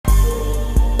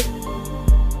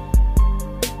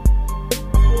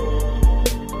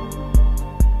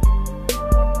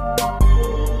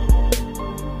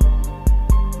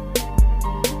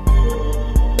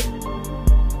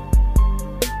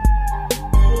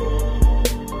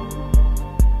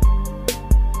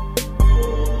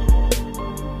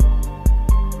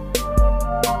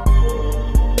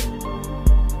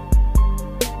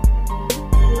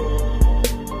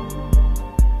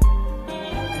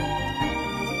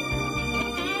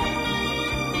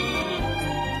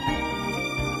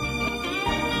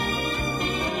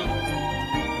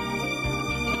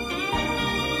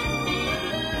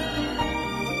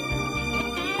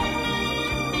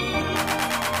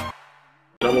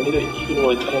he didn't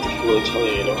really. I don't think he really tell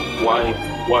you,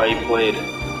 why he played,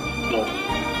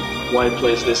 why he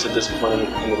plays this at this point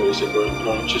in the music, or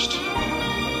just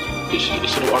it's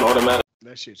sort of on automatic.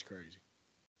 That shit's crazy.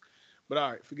 But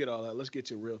all right, forget all that. Let's get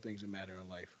to real things that matter in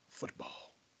life. Football.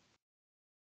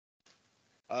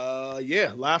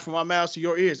 Yeah, live from my mouth to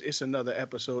your ears. It's another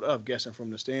episode of Guessing from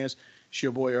the Stands. It's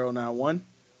your boy Earl 91.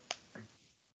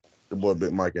 The boy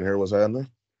Big Mike in here. What's happening?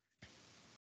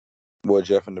 Boy,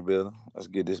 Jeff in the building. Let's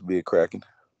get this big cracking.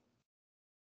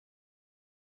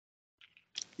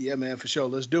 Yeah, man, for sure.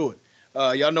 Let's do it.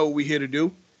 Y'all know what we here to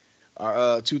do.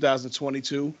 Our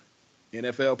 2022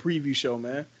 NFL preview show,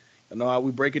 man. I know how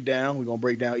we break it down. We're gonna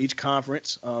break down each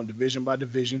conference, division by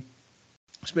division.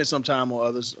 Spend some time on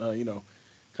others,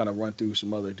 kind of run through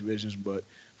some other divisions. But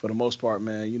for the most part,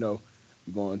 man, we're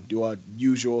going to do our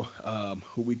usual,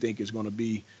 who we think is going to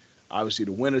be obviously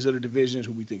the winners of the divisions,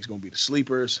 who we think is going to be the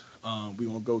sleepers. We're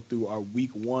going to go through our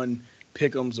week one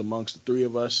pick'ems amongst the three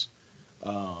of us.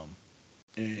 And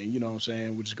you know what I'm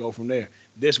saying? We'll just go from there.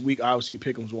 This week, obviously,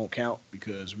 pick'ems won't count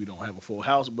because we don't have a full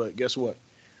house. But guess what?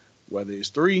 Whether it's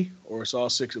three or it's all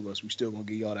six of us, we still going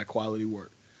to give y'all that quality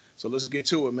work. So let's get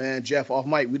to it, man. Jeff, off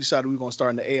mic, we decided we are going to start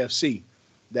in the AFC.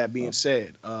 That being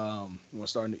said, we want to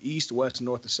start in the East, West,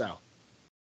 North, or South.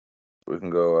 We can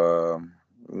go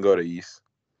to East.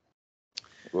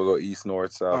 We'll go East,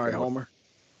 North, South. All right, Homer.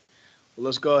 Well,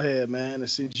 let's go ahead, man. And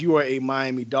since you are a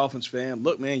Miami Dolphins fan,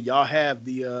 look, man, y'all have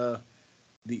the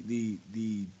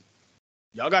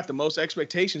y'all got the most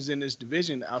expectations in this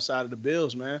division outside of the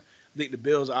Bills, man. I think the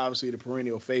Bills are obviously the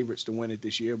perennial favorites to win it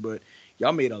this year, but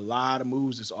y'all made a lot of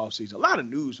moves this offseason. A lot of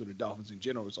news for the Dolphins in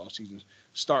general this offseason,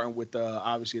 starting with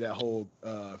obviously that whole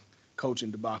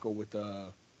coaching debacle with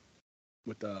not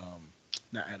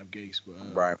Adam Gase,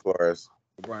 but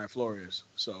Brian Flores.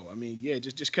 So, I mean, yeah,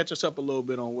 just catch us up a little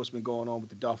bit on what's been going on with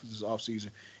the Dolphins this offseason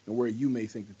and where you may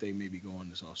think that they may be going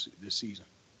this season.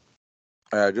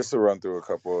 Just to run through a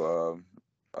couple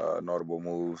notable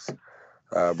moves.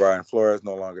 Brian Flores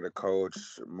no longer the coach.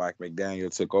 Mike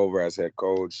McDaniel took over as head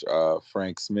coach.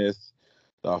 Frank Smith,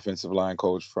 the offensive line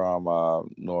coach from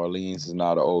New Orleans, is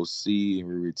now the OC. We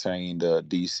retained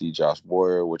DC Josh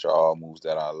Boyer, which are all moves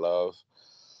that I love.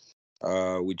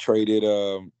 We traded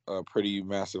a pretty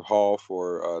massive haul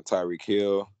for Tyreek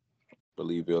Hill. I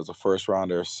believe it was a first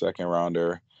rounder, second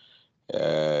rounder,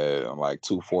 like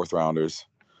 2 fourth rounders.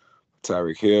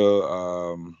 Tyreek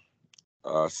Hill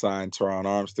signed Teron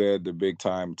Armstead, the big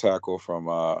time tackle from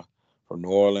New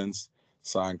Orleans.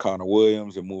 Signed Connor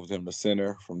Williams and moved him to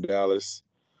center from Dallas.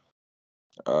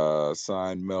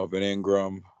 Signed Melvin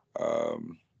Ingram.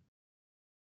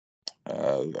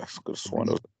 That's just one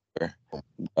of those.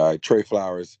 Trey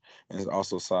Flowers, and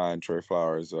also signed Trey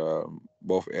Flowers,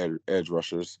 both edge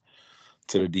rushers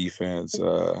to the defense.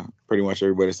 Pretty much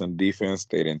everybody's on the defense.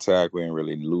 They didn't tackle, we didn't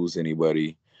really lose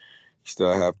anybody.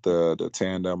 Still have the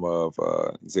tandem of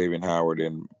Xavier Howard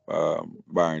and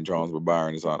Byron Jones, but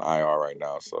Byron is on IR right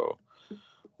now, so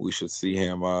we should see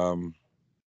him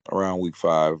around week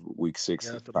 5, week 6.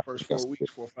 Yeah, the first 4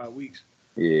 or 5 weeks.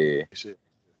 Yeah.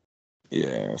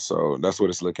 Yeah, so that's what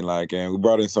it's looking like. And we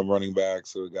brought in some running backs.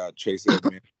 So we got Chase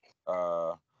Edmonds,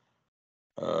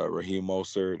 Raheem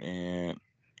Mostert, and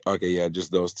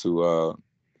just those two.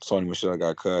 Sony Michel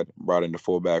got cut. Brought in the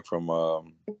fullback from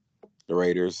the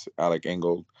Raiders, Alec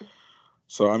Ingold.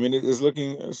 So I mean, it's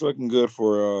looking good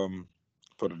for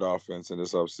the Dolphins in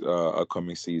this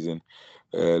upcoming season.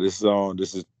 This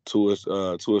is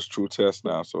Tua's true test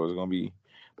now, so it's gonna be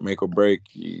make or break.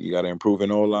 You got to improve in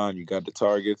O-line. You got the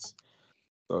targets.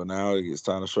 So now it's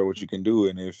time to show what you can do,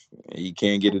 and if you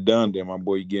can't get it done, then my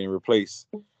boy, you're getting replaced.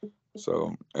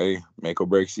 So hey, make or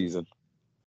break season.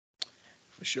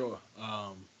 For sure.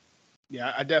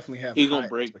 Yeah, I definitely have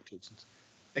high expectations.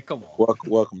 Hey, come on.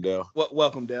 Welcome, Dale.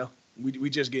 Welcome, Dale. We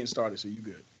just getting started, so you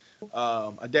good.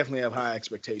 I definitely have high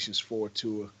expectations for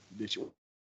Tua this year.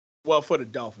 Well, for the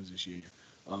Dolphins this year.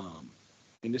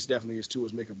 And this definitely is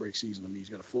Tua's make or break season. I mean, he's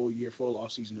got a full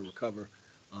off season to recover.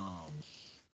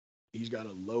 He's got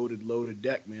a loaded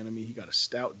deck, man. I mean, he got a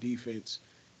stout defense.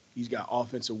 He's got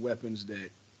offensive weapons that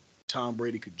Tom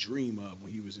Brady could dream of when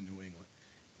he was in New England.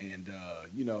 And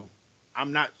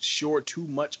I'm not sure too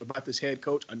much about this head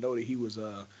coach. I know that he was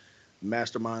a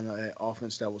mastermind of that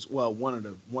offense. That was one of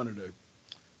the. I'm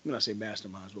not say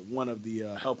masterminds, but one of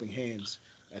the helping hands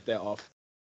at that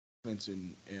offense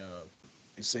in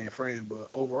San Fran. But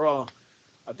overall,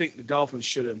 I think the Dolphins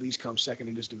should at least come second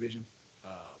in this division.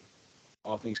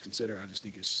 All things considered, I just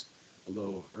think it's a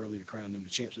little early to crown them the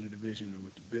champs of the division and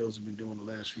what the Bills have been doing the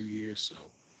last few years. So,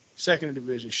 second in the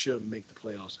division should make the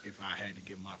playoffs if I had to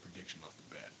give my prediction off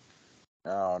the bat.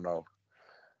 I don't know.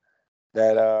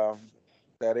 that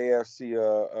that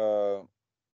AFC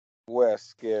West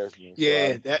scares me. So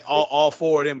Yeah, that all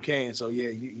four of them can. So yeah,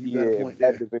 you got a yeah, point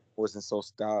that there. division wasn't so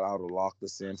stout, I would have locked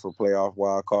us in for playoff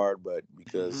wild card, but Mm-hmm.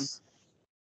 because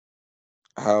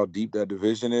how deep that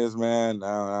division is, man,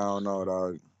 I don't know,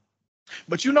 dog.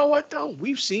 But you know what though?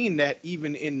 We've seen that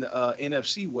even in the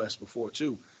NFC West before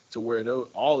too, to where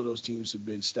all of those teams have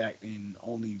been stacked and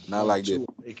only Not one or like this. two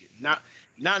will make it. Not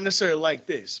necessarily like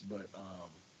this, but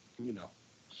you know,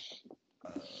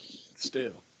 uh,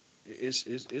 still,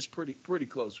 it's pretty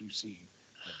close. We've seen.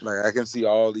 Like I can see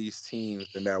all these teams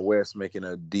in that West making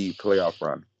a deep playoff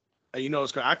run. And you know,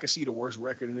 I can see the worst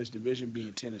record in this division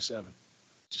being 10-7,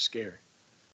 which is scary.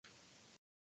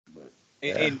 But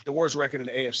Yeah. and the worst record in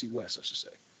the AFC West, I should say,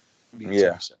 being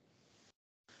Yeah. 10-7.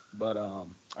 But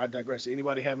I digress.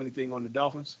 Anybody have anything on the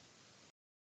Dolphins?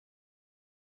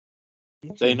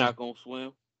 They not gonna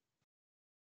swim.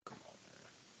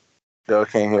 Joe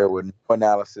came here with no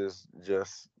analysis,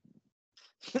 just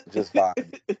vibes.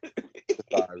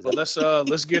 Well,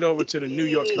 let's get over to the New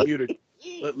York commuter.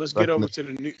 Let's get over to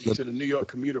the New York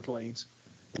commuter planes.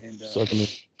 And Second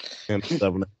and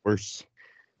 7 at worst.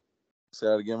 Say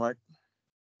that again, Mike.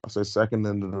 I say second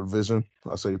in the division.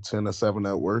 I say 10-7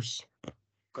 at worst.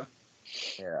 okay.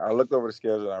 Yeah, I looked over the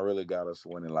schedule and I really got us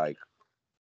winning like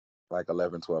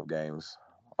 11, 12 games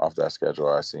off that schedule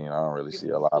I seen. I don't really see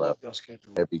a lot of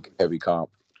heavy comp.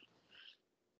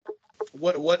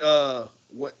 What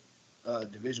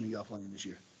division are y'all playing this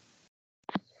year?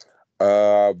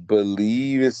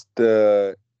 Believe it's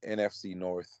the NFC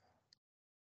North.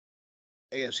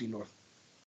 AFC North.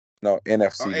 No,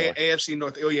 NFC North. AFC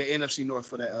North. Oh yeah, NFC North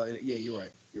for that. Yeah, you're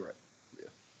right. Yeah.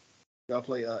 Y'all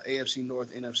play AFC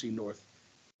North, NFC North,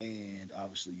 and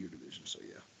obviously your division. So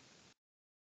yeah.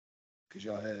 Because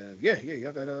y'all have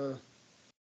y'all got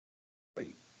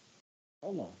wait,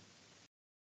 hold on.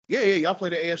 Yeah, y'all play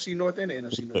the AFC North and the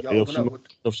NFC North. Y'all open up with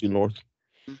NFC North.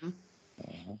 Mm-hmm.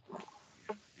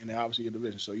 And then obviously your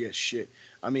division. So yeah, shit.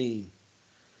 I mean,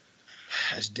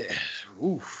 that's dead.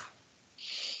 Oof.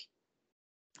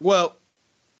 Well,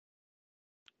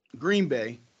 Green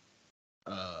Bay,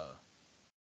 the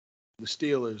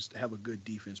Steelers have a good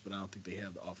defense, but I don't think they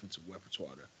have the offensive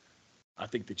repertoire. I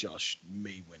think that y'all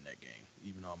may win that game,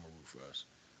 even though I'm a root for us.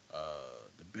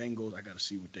 The Bengals, I got to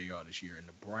see what they are this year. And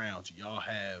the Browns, y'all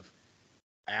have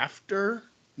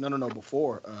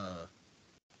before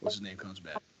what's his name comes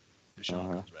back.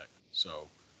 Deshaun comes back. So,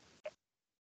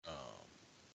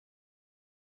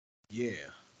 yeah.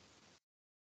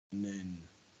 And then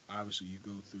obviously you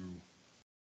go through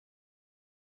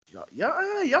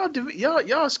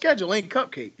y'all schedule ain't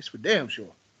cupcake. It's for damn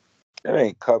sure. It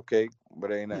ain't cupcake,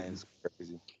 but it ain't nothing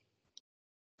crazy.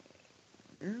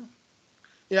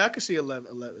 Yeah, I could see 10,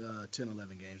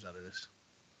 11 games out of this.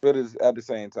 But it's, at the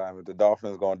same time, if the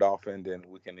Dolphins go Dolphin, then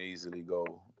we can easily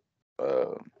go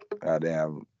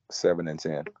goddamn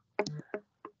 7-10.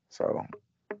 So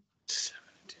 7-10.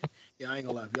 Yeah, I ain't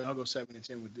gonna lie. If y'all go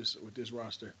 7-10 with this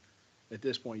roster, at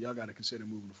this point, y'all got to consider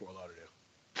moving to Fort Lauderdale.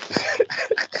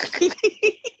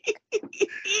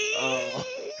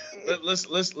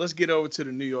 Let's get over to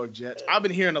the New York Jets. I've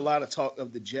been hearing a lot of talk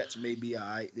of the Jets may be all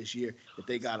right this year, that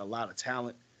they got a lot of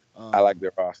talent. I like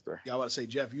their roster. Yeah, I want to say,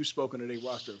 Jeff, you've spoken to their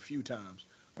roster a few times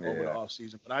over the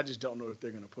offseason, but I just don't know if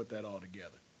they're going to put that all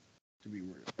together, to be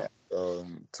real.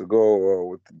 To go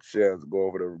with the Jets, go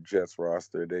over the Jets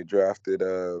roster, they drafted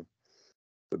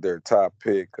their top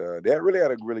pick. They really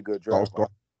had a really good draft.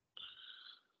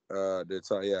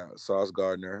 Sauce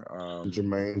Gardner,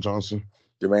 Jermaine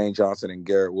Johnson, and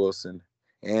Garrett Wilson,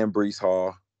 and Breece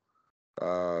Hall,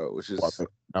 which is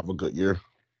have a good year.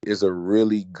 Is a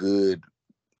really good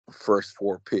first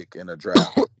 4 pick in a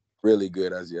draft. Really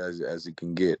good as you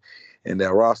can get, and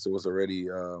that roster was already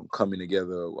coming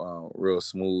together real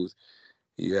smooth.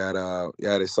 You had a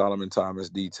Solomon Thomas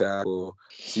D tackle,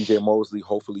 C.J. Mosley.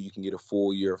 Hopefully you can get a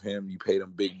full year of him. You paid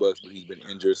him big bucks, but he's been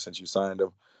injured since you signed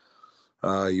him.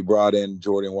 You brought in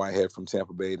Jordan Whitehead from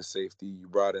Tampa Bay to safety. You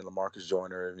brought in LaMarcus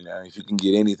Joyner. You know, if you can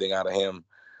get anything out of him,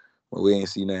 well, we ain't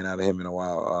seen nothing out of him in a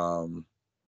while.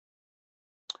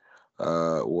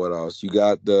 What else? You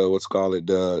got the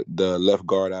left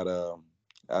guard out of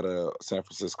San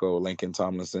Francisco, Lincoln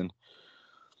Tomlinson.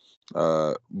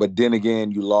 But then again,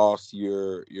 you lost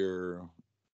your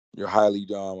highly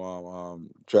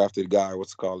drafted guy.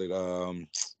 What's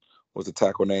the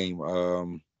tackle name?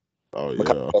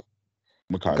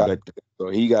 Mekhi. So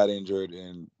he got injured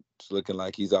and it's looking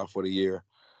like he's out for the year.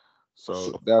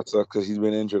 So that's because he's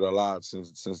been injured a lot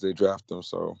since they drafted him.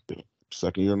 So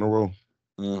second year in a row.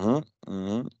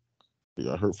 Mm-hmm. He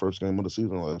got hurt first game of the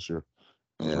season last year.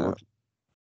 Yeah.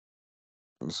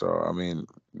 So I mean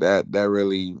that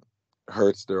really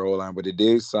hurts their O line. But they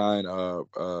did sign a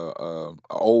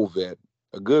old vet,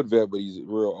 a good vet, but he's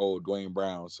real old, Dwayne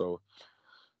Brown. So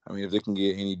I mean, if they can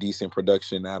get any decent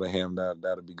production out of him,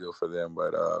 that'll be good for them.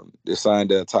 But they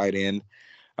signed a tight end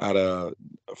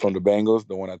from the Bengals,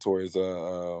 the one that tore his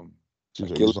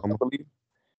Achilles, I believe.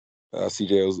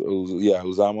 CJ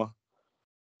Uzama.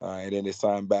 And then they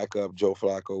signed back up Joe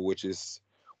Flacco,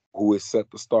 who is set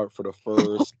to start for the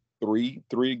first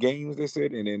three games, they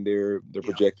said, and then they're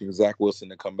projecting Zach Wilson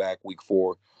to come back week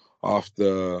 4 off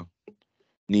the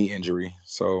knee injury.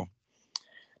 So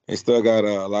they still got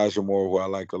Elijah Moore, who I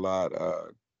like a lot.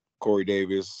 Corey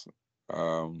Davis,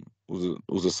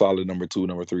 who's a solid number 2,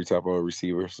 number 3 type of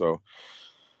receiver. So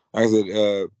like I said,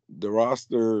 the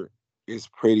roster is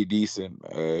pretty decent.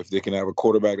 If they can have a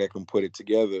quarterback that can put it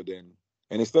together, then.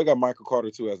 And they still got Michael Carter,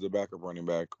 too, as the backup running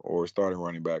back or starting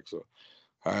running back. So,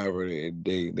 however they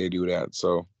do that.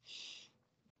 So,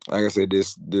 like I said,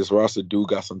 this roster do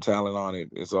got some talent on it.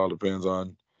 It all depends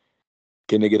on,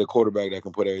 can they get a quarterback that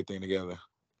can put everything together?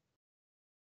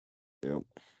 Yep.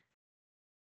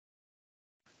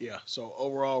 Yeah, so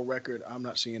overall record, I'm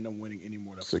not seeing them winning any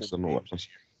more than 6-11 this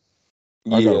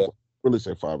year. I Yeah. got really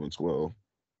say 5-12.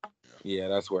 Yeah,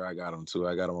 that's where I got them, too.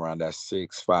 I got them around that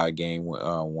 6-5 game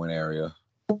win area.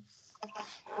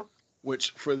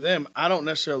 Which for them, I don't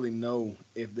necessarily know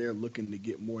if they're looking to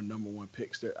get more number 1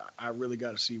 picks. I really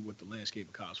got to see what the landscape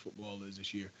of college football is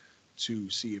this year to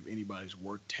see if anybody's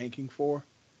worth tanking for.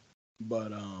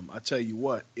 But I tell you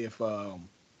what, if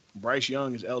Bryce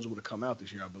Young is eligible to come out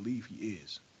this year, I believe he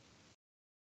is.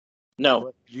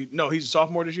 No. No, he's a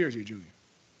sophomore this year. Or is he a junior?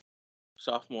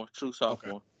 Sophomore, true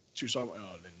sophomore. Okay. True sophomore.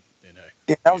 Oh, then hey.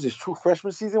 Yeah, that was his true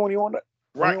freshman season when he won that.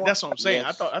 Right, that's what I'm saying.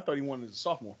 Yes. I thought he won as a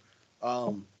sophomore.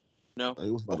 No,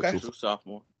 He was not Okay. a true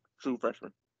sophomore, true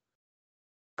freshman.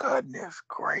 Goodness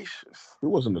gracious. He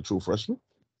wasn't a true freshman.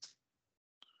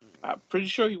 I'm pretty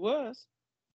sure he was.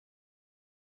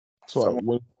 So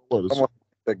Someone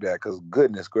check that, because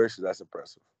goodness gracious, that's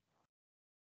impressive.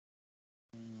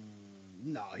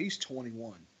 No, he's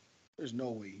 21. There's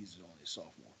no way he's only a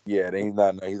sophomore. Yeah, then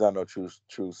he's not no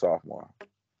true sophomore.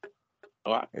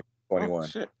 Oh, 21. Oh,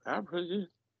 shit, I really did.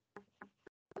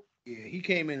 Yeah, he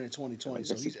came in 2020,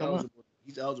 so he's eligible.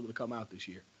 He's eligible to come out this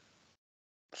year.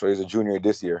 So he's a junior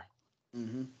this year.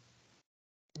 Mm-hmm.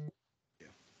 Yeah,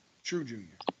 true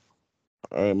junior.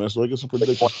 All right, man. So I get some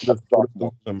predictions.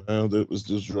 Man, that was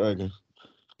just dragging.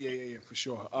 Yeah, for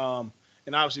sure.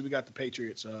 And obviously we got the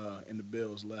Patriots and the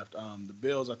Bills left. The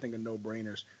Bills, I think, are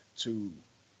no-brainers to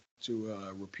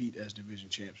repeat as division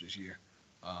champs this year.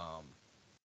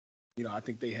 I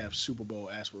think they have Super Bowl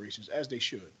aspirations, as they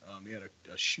should. They had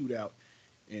a shootout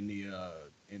in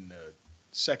the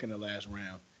second to last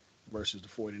round versus the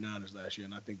 49ers last year,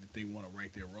 and I think that they want to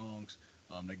right their wrongs.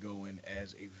 They go in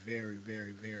as a very,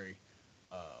 very, very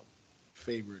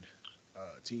favored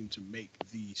team to make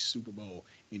the Super Bowl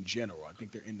in general. I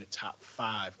think they're in the top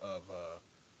 5 of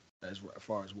as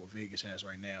far as what Vegas has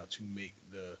right now to make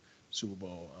the Super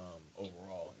Bowl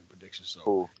overall in predictions. So.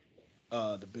 Cool.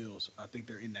 The Bills. I think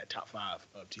they're in that top 5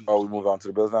 of teams. Oh, we move on to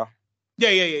the Bills now?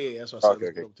 Yeah. That's what I said. Okay,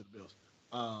 Let's go to the Bills.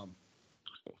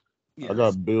 I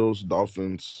got Bills,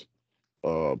 Dolphins,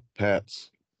 Pats,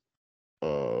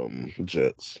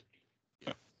 Jets.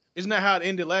 Isn't that how it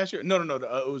ended last year? No.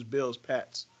 It was Bills,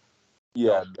 Pats.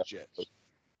 Yeah, Jets.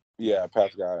 Yeah,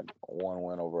 Pats got 1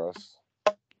 win over us.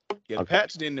 Yeah, the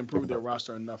Pats didn't improve their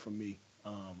roster enough for me.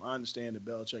 I understand that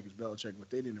Belichick is Belichick, but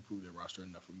they didn't improve their roster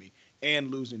enough for me. And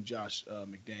losing Josh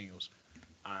McDaniels,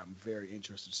 I'm very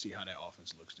interested to see how that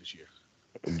offense looks this year.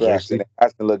 Facts, and it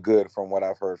hasn't looked good from what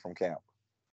I've heard from camp.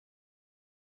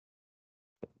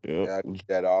 Yep. Yeah,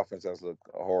 that offense has looked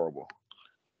horrible.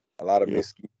 A lot of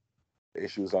missed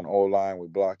issues on O-line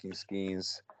with blocking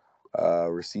schemes.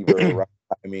 Receiver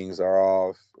timings are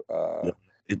off.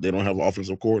 They don't have an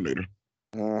offensive coordinator.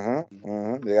 They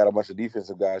got a bunch of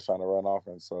defensive guys trying to run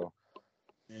offense, so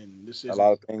and this a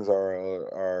lot of things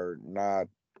are not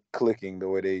clicking the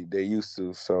way they used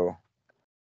to. So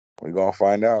we're gonna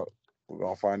find out. We're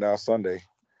gonna find out Sunday.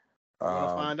 We're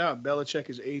gonna find out. Belichick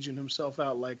is aging himself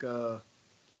out like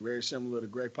very similar to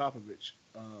Greg Popovich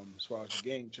as far as the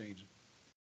game changing.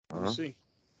 We'll see.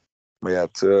 Yeah,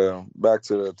 back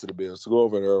to the Bills. To go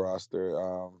over their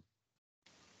roster.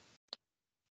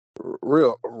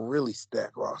 Really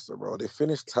stacked roster, bro. They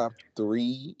finished top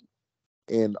 3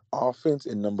 in offense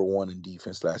and number 1 in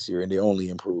defense last year, and they only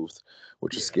improved,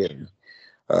 which is scary.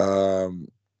 On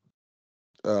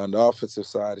the offensive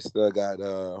side, they still got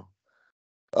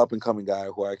up and coming guy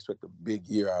who I expect a big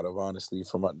year out of, honestly,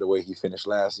 from the way he finished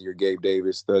last year. Gabe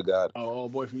Davis still got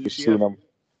boy from UCF.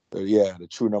 Yeah, the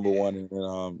true number one, and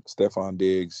Stephon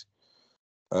Diggs.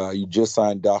 You just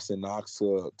signed Dawson Knox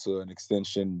to an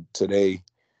extension today.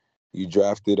 You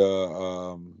drafted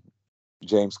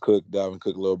James Cook, Dalvin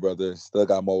Cook, little brother. Still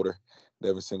got Motor,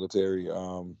 Devin Singletary.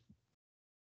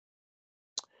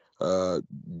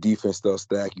 Defense still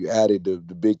stacked. You added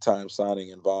the big time signing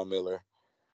in Von Miller.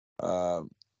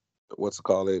 What's it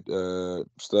call it?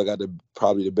 Still got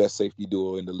probably the best safety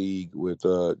duo in the league with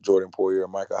Jordan Poyer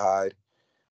and Micah Hyde.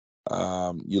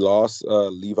 You lost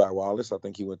Levi Wallace. I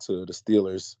think he went to the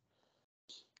Steelers.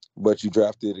 But you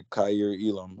drafted Kaiir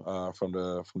Elam from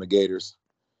the Gators.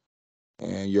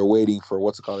 And you're waiting for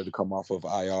what's it called to come off of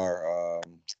IR,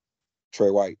 Trey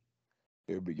White,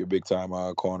 your big time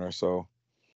corner. So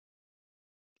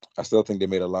I still think they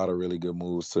made a lot of really good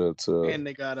moves to And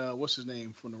they got what's his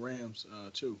name from the Rams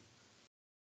too.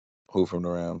 who from the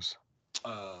Rams.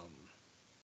 Um,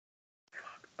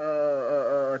 uh,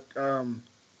 uh, uh, um,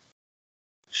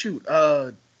 shoot.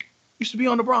 Used to be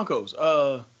on the Broncos.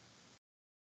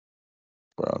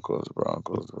 Broncos.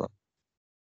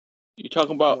 You talking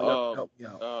Come about on, help me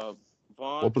out.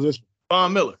 Vaughn? What position?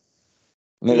 Von Miller.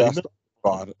 Nigga, I Yeah, stopped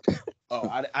on. Oh,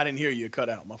 I didn't hear you. Cut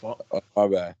out. My fault. My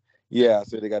bad. Yeah, I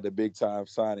said they got the big time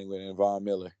signing with Von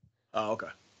Miller. Oh, okay.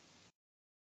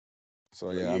 So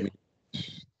But yeah, I mean,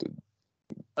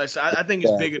 like I said, I think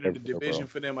it's yeah, bigger than the bro. division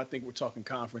for them. I think we're talking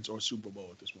conference or Super Bowl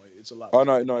at this point. It's a lot. Oh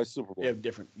no, it's Super Bowl. They have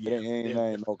different. It Yeah,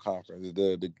 ain't no conference.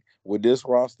 The with this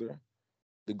roster,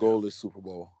 the goal is Super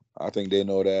Bowl. I think they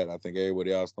know that. I think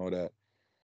everybody else know that.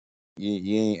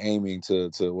 You ain't aiming to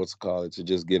what's it called to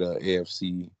just get a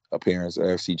AFC appearance,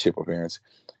 AFC chip appearance.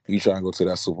 You try and go to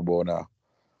that Super Bowl now.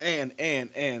 And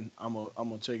I'm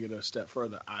gonna take it a step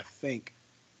further. I think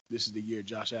this is the year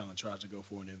Josh Allen tries to go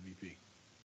for an MVP.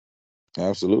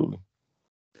 Absolutely.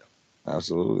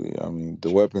 Absolutely. I mean,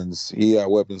 the weapons. He got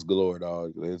weapons galore,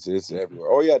 dog. It's everywhere.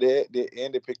 Oh yeah,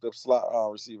 they picked up slot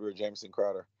receiver Jameson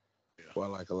Crowder, who I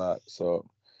like a lot. So,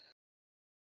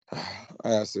 like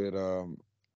I said,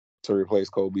 to replace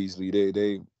Cole Beasley,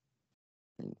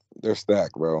 they're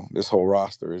stacked, bro. This whole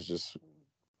roster is just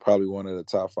probably one of the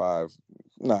top 5.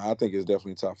 No, I think it's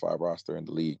definitely top 5 roster in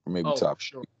the league. Maybe Oh, top. for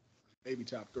sure. Maybe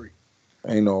top 3.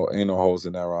 Ain't no holes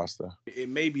in that roster. It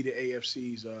may be the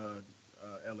AFC's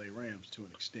LA Rams to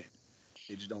an extent.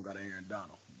 They just don't got Aaron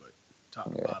Donald, but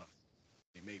top to bottom,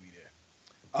 they may be there.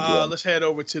 Let's head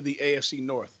over to the AFC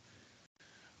North.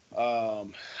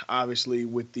 Obviously,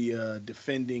 with the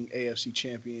defending AFC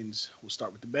champions, we'll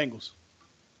start with the Bengals.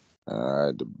 All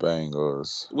right, the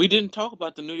Bengals. We didn't talk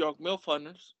about the New York Milf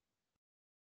Hunters.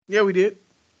 Yeah, we did.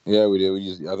 Yeah, we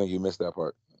did. I think you missed that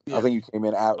part. Yeah. I think you came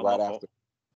in out right my after.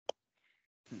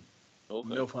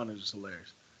 Okay. Milf Hunters is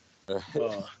hilarious.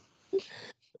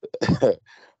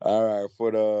 All right,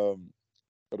 for the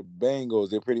Bengals,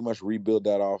 they pretty much rebuilt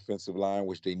that offensive line,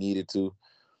 which they needed to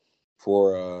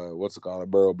for what's it called,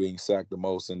 Burrow being sacked the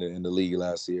most in the league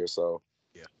last year. So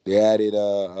they added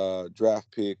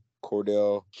draft pick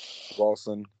Cordell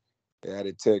Volson. They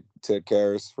added Ted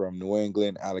Karras from New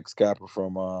England, Alex Cappa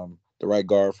from the right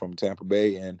guard from Tampa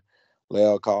Bay, and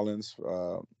La'el Collins,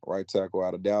 right tackle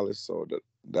out of Dallas. So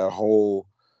that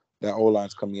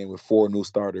O-line's coming in with 4 new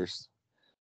starters,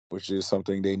 which is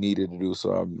something they needed to do.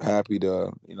 So I'm happy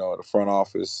to, the front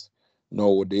office know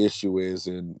what the issue is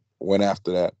and went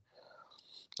after that.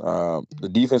 The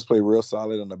defense played real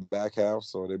solid on the back half,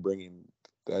 so they're bringing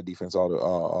that defense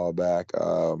all back.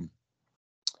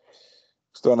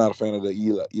 Still not a fan of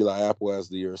the Eli Apple as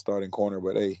the starting corner,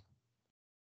 but hey,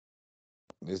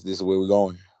 this is where we're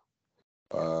going.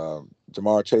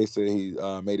 Jamar Chase said he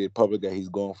made it public that he's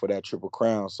going for that Triple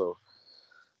Crown. So,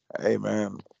 hey,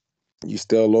 man, you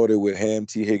still loaded with him,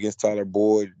 T. Higgins, Tyler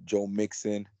Boyd, Joe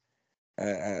Mixon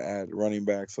at running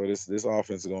back. So this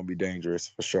offense is going to be dangerous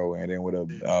for sure. And then with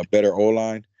a better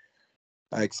O-line,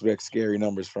 I expect scary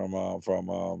numbers from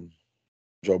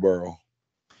Joe Burrow.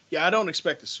 Yeah, I don't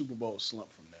expect a Super Bowl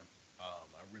slump from them. I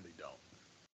really don't.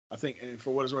 I think, and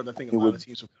for what it's worth, I think a lot of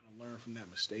teams have kind of learned from that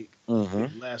mistake.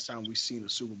 Mm-hmm. The last time we seen a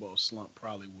Super Bowl slump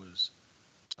probably was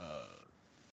the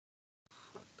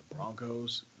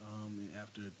Broncos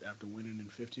after winning in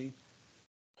 15.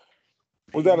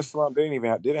 Was that a slump? They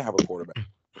didn't have a quarterback.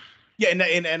 Yeah, and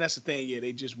that's the thing. Yeah,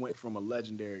 they just went from a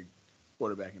legendary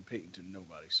quarterback in Peyton to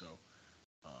nobody. So,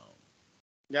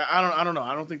 yeah, I don't know.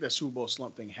 I don't think that Super Bowl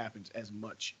slump thing happens as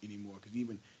much anymore. Because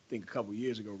even I think a couple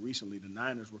years ago, recently, the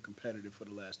Niners were competitive for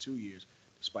the last 2 years,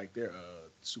 despite their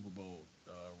Super Bowl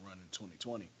run in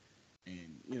 2020.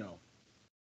 And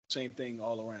same thing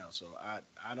all around. So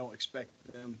I don't expect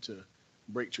them to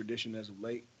break tradition as of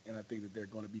late, and I think that they're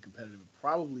going to be competitive and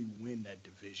probably win that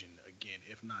division again.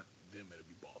 If not them, it'll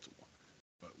be Baltimore.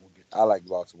 But we'll get to I like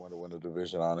Baltimore to win the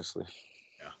division, honestly.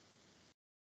 yeah.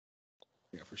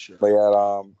 Yeah, for sure. But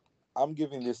yeah, I'm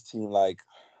giving this team like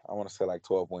I want to say like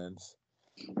 12 wins.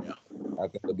 Yeah. I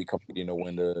think they'll be competing to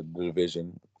win the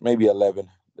division, maybe 11.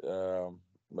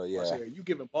 But I yeah, say, are you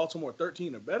giving Baltimore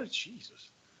 13 or better?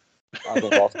 Jesus. I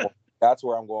think Baltimore. That's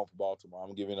where I'm going for Baltimore.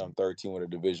 I'm giving them 13 with a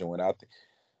division win. I think.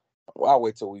 Well, I'll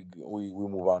wait till we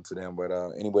move on to them. But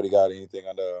anybody got anything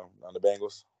on the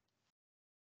Bengals?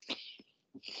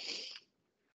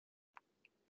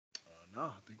 No,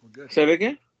 I think we're good. Say it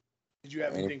again. Did you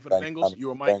have Anybody anything for the got Bengals? any- You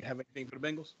or Mike have anything for the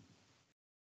Bengals?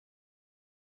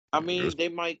 I mean, they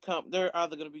might come. They're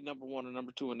either going to be number 1 or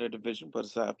number 2 in their division, but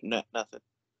aside from that, nothing.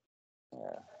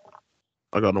 Yeah.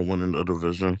 I got to win in the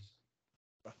division.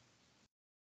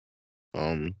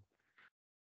 Um,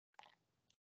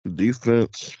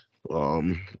 defense,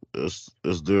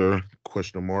 is there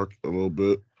question mark a little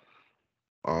bit.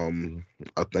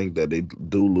 I think that they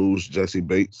do lose Jesse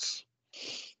Bates.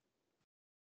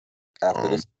 After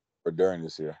Um, this or during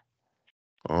this year?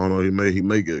 I don't know. He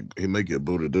may get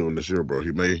booted during this year, bro.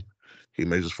 He may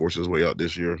just force his way out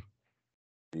this year.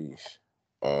 Sheesh.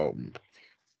 Um,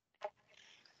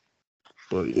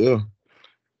 but yeah.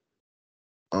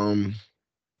 Um,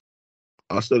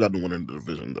 I still got to win in the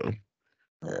division though.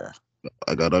 Yeah.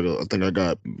 I think I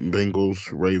got Bengals,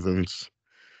 Ravens.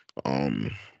 Um,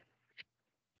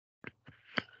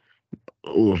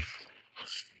 oh,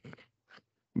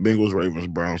 Bengals, Ravens,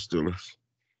 Browns, Steelers.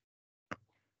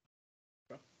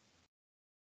 I'm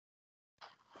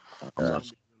It's Yeah. not. gonna be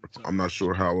really tough. I'm not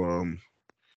sure how.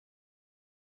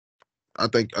 I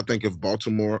think if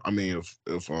Baltimore, I mean, if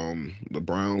the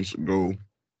Browns go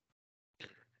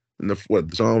in the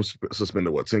what Tom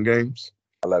suspended 10 games,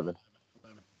 11.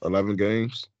 11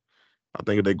 games. I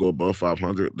think if they go above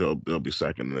 500, they'll be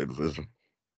second in their division.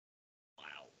 Wow,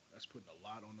 that's putting a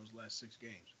lot on those last 6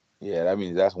 games. Yeah, that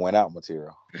means that's win out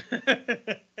material.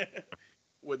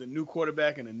 With a new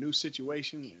quarterback in a new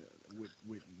situation,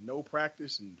 with no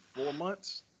practice in 4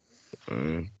 months.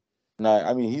 Uh, No,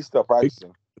 I mean he's still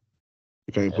practicing.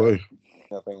 you can't Yeah. play.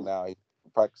 I think now he's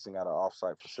practicing at an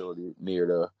offsite facility near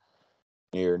the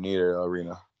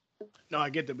arena. No, I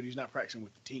get that, but he's not practicing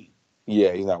with the team.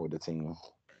 Yeah, he's not with the team.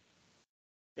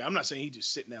 Yeah, I'm not saying he's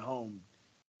just sitting at home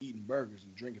eating burgers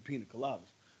and drinking pina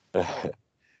coladas.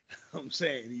 I'm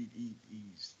saying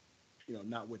he's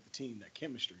not with the team. That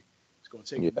chemistry. It's going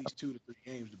to take Yeah. at least 2 to 3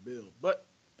 games to build. But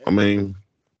I mean,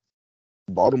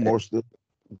 Baltimore's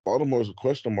a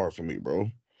question mark for me,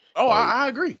 bro. oh, Like I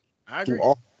agree. I too agree.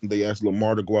 often they ask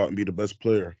Lamar to go out and be the best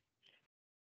player.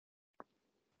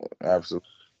 Absolutely.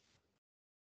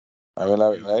 I mean,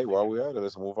 hey, while we're at it,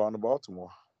 let's move on to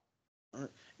Baltimore. All right.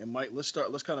 And Mike, let's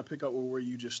kind of pick up where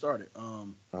you just started.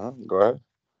 Go ahead.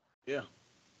 Yeah.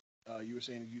 You were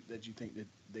saying that you think that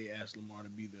they asked Lamar to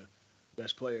be the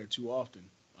best player too often.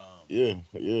 Yeah.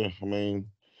 I mean,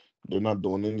 they're not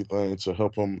doing anything to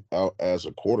help him out as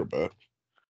a quarterback.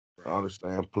 I Right.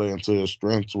 understand playing to his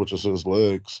strengths, which is his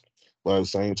legs. But at the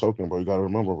same token, bro, you got to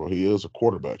remember, bro, he is a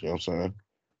quarterback. You know what I'm saying?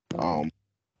 Mhm.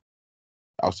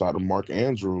 Outside of Mark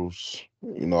Andrews, I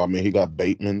mean, he got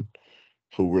Bateman,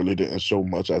 who really didn't show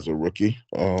much as a rookie.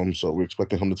 So we're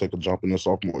expecting him to take a jump in the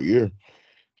sophomore year.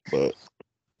 But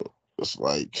it's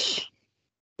like,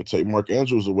 to take Mark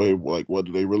Andrews away, like, what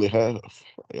do they really have?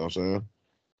 You know what I'm saying?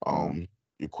 Mhm.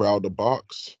 You crowd the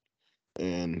box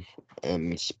and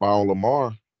spy on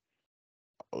Lamar.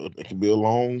 It can be a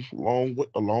long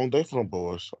day for them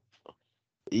boys.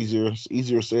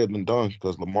 Easier said than done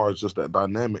because Lamar is just that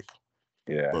dynamic.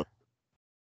 Yeah. But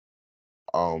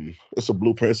it's a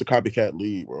blueprint. It's a copycat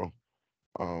league, bro.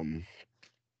 Um,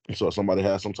 so if somebody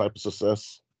has some type of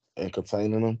success in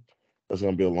containing them, it's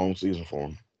gonna be a long season for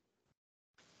them.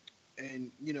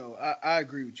 And I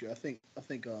agree with you. I think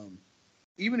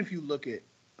even if you look at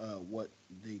what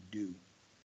they do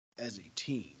as a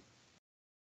team,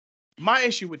 my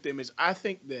issue with them is I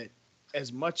think that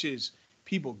as much as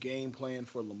people game plan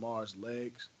for Lamar's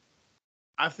legs,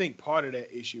 I think part of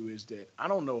that issue is that I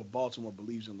don't know if Baltimore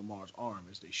believes in Lamar's arm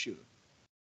as they should.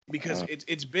 Because Mhm.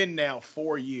 it's been now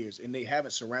 4 years and they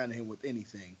haven't surrounded him with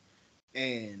anything.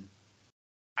 And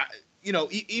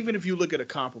even if you look at a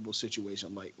comparable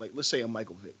situation, like let's say a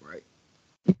Michael Vick, right?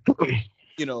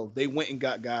 They went and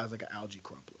got guys like an Algie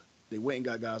Crumpler. They went and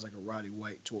got guys like a Roddy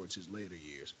White towards his later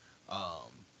years,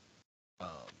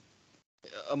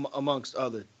 amongst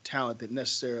other talent that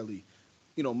necessarily,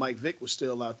 Mike Vick was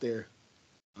still out there.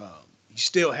 He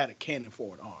still had a cannon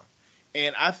for an arm.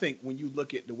 And I think when you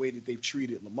look at the way that they've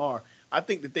treated Lamar, I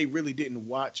think that they really didn't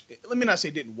watch. Let me not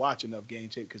say didn't watch enough game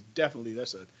tape because definitely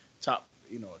that's a top,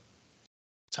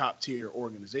 top tier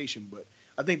organization, but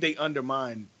I think they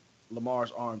undermine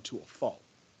Lamar's arm to a fault.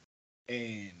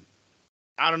 And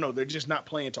I don't know, they're just not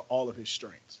playing to all of his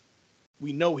strengths.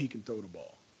 We know he can throw the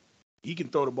ball. He can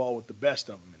throw the ball with the best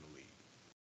of them in the league.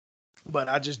 But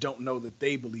I just don't know that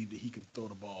they believe that he can throw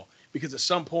the ball because at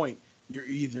some point you're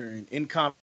either an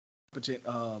incompetent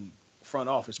front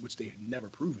office, which they have never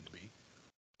proven to be,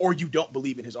 or you don't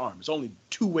believe in his arm. There's only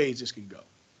two ways this can go.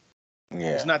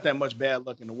 Yeah. It's not that much bad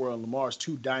luck in the world. Lamar's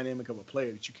too dynamic of a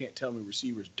player that you can't tell me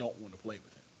receivers don't want to play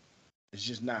with him. It's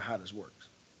just not how this works.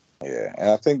 Yeah, and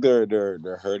I think they're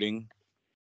hurting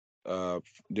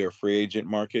their free agent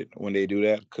market when they do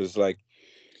that because like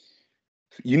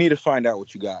you need to find out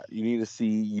what you got. You need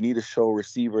to show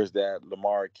receivers that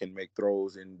Lamar can make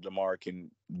throws and Lamar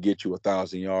can get you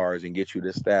 1,000 yards and get you the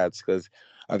stats because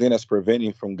I think that's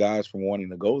preventing from guys from wanting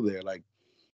to go there. Like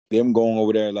them going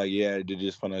over there, like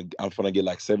I'm gonna get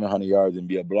like 700 yards and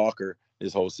be a blocker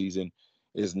this whole season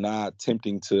is not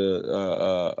tempting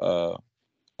to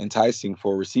enticing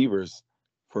for receivers,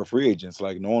 for free agents.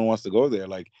 Like no one wants to go there.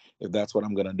 Like if that's what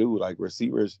I'm gonna do, like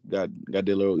receivers got their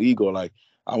little ego. Like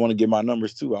I want to get my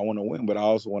numbers too. I want to win, but I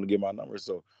also want to get my numbers.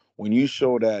 So when you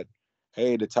show that,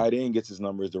 hey, the tight end gets his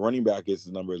numbers, the running back gets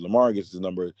his numbers, Lamar gets his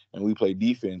number, and we play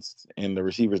defense, and the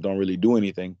receivers don't really do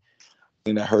anything,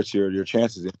 then that hurts your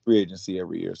chances in free agency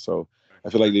every year. So I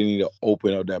feel like they need to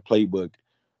open up that playbook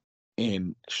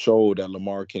and show that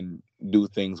Lamar can do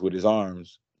things with his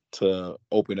arms to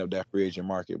open up that free agent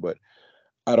market. But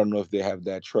I don't know if they have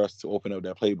that trust to open up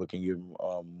that playbook and give him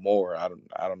more. I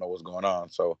don't know what's going on.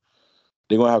 So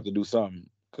they're gonna have to do something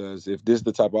because if this is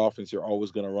the type of offense you're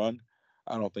always gonna run,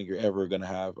 I don't think you're ever gonna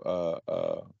have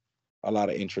a lot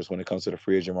of interest when it comes to the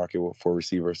free agent market for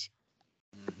receivers.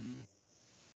 Mm-hmm.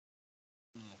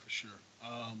 No, for sure.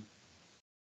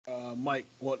 Mike,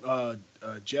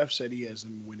 Jeff said he has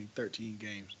them winning 13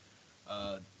 games.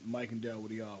 Mike and Dell, what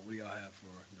do y'all have for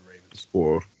the Ravens?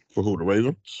 For who, the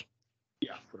Ravens?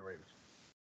 Yeah, for the Ravens.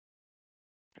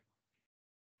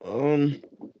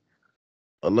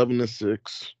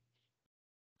 11-6,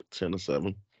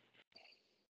 10-7.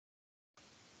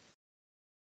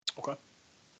 Okay.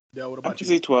 Dell, what I about can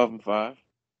you? see 12-5. All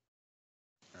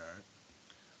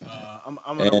right. I'm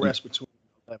gonna rest between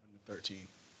 11 and 13.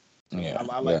 Yeah,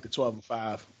 I like the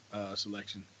 12-5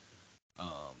 selection.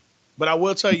 But I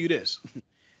will tell you this: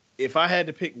 if I had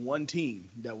to pick one team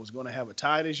that was going to have a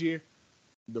tie this year,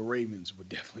 the Ravens would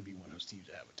definitely be one of those teams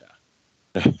that have a tie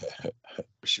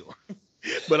for sure.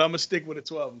 But I'm gonna stick with a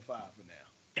 12-5 for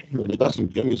now. They got some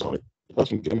gimmies on it. They got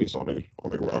some gimmies on their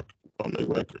record. I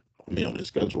mean, on their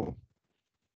schedule.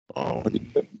 Huh?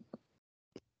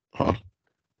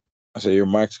 I say your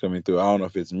mic's coming through. I don't know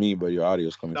if it's me, but your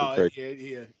audio's coming through.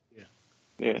 No,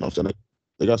 Yeah. I'm saying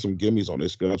they got some gimmies on their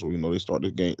schedule. You know, they start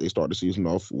the season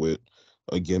off with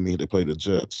a gimme. They play the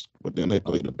Jets, but then they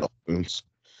play the Dolphins.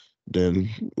 Then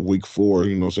week 4,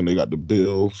 you know, so they got the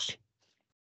Bills,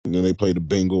 and then they play the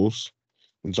Bengals.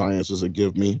 The Giants is a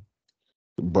give me.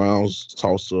 The Browns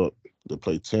toss up. They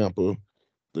play Tampa.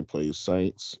 They play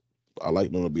Saints. I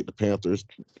like them to beat the Panthers.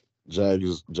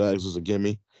 Jags is a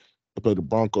gimme. They play the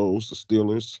Broncos, the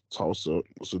Steelers, toss up.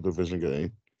 It's a division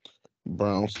game.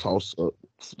 Browns toss up.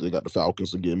 They got the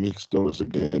Falcons again, me, Steelers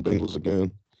again, Bengals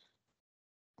again.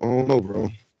 I don't know, bro.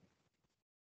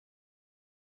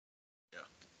 Yeah.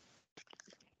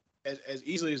 As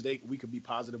easily as we could be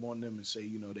positive on them and say,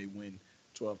 you know, they win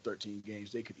 12, 13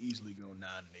 games, they could easily go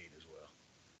 9-8 as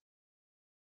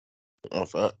well.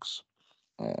 Facts.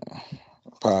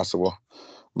 Possible.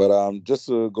 But just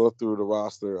to go through the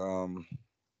roster,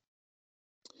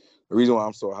 the reason why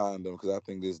I'm so high on them because I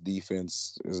think this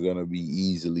defense is gonna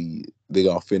be they're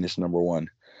gonna finish number 1.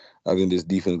 I think this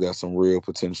defense got some real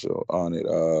potential on it.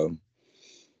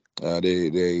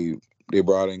 They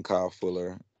brought in Kyle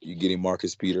Fuller. You're getting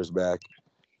Marcus Peters back.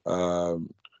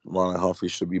 Marlon Humphrey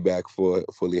should be back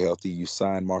fully healthy. You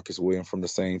signed Marcus Williams from the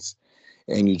Saints,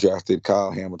 and you drafted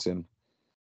Kyle Hamilton.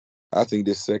 I think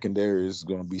this secondary is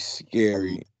going to be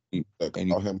scary. Say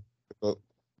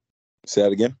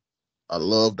that again? I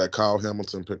love that Kyle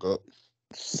Hamilton pickup.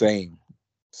 Same.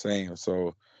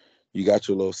 So you got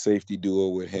your little safety duo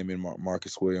with him and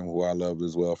Marcus Williams, who I love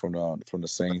as well from the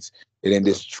Saints. And then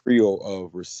this trio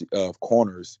of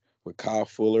corners with Kyle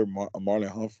Fuller, Marlon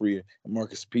Humphrey, and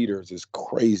Marcus Peters is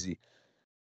crazy.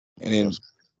 And then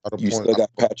you still got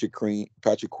Patrick Queen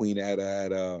at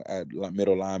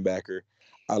middle linebacker.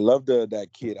 I love that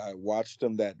kid. I watched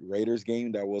him that Raiders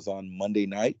game that was on Monday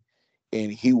night,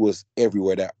 and he was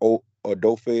everywhere. That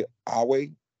Odofe Awe,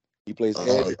 he plays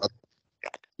edge.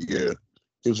 Yeah.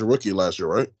 He was a rookie last year,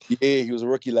 right? Yeah, he was a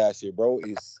rookie last year, bro.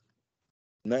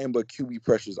 nothing but QB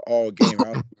pressures all game.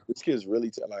 This kid's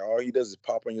really like all he does is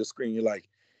pop on your screen. You're like,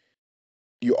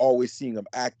 you're always seeing him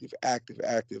active.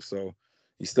 So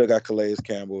you still got Calais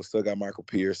Campbell, still got Michael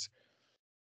Pierce.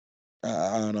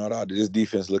 I don't know. This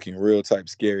defense looking real type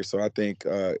scary. So I think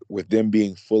with them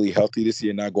being fully healthy this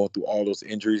year, not going through all those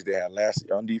injuries they had last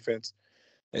year on defense,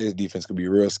 this defense could be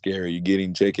real scary. You're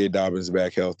getting J.K. Dobbins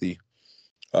back healthy.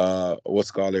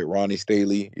 Ronnie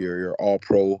Staley, your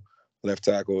all-pro left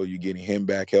tackle. You're getting him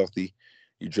back healthy.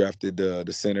 You drafted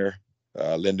the center,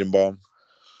 Lindenbaum.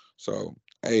 So,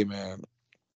 hey, man,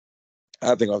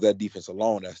 I think off that defense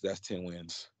alone, that's 10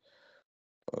 wins.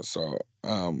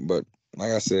 But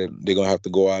like I said, they're gonna have to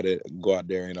go out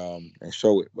there and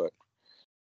show it. But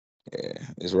yeah,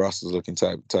 this roster's looking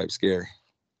type scary,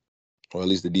 or at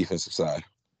least the defensive side.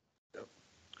 Yep.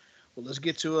 Well, let's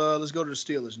go to the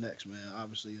Steelers next, man.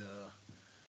 Obviously,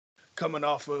 coming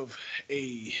off of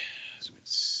 18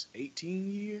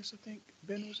 years, I think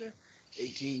Ben was there.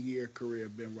 18-year career,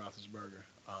 Ben Roethlisberger.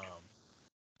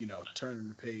 Turning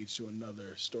the page to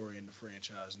another story in the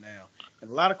franchise now,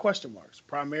 and a lot of question marks,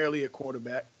 primarily at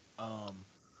quarterback.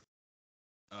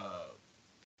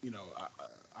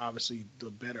 Obviously the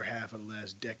better half of the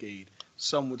last decade,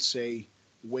 some would say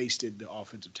wasted the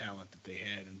offensive talent that they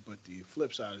had, but the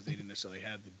flip side is they didn't necessarily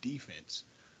have the defense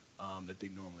that they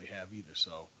normally have either.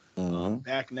 So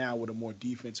back now with a more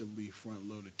defensively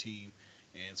front-loaded team,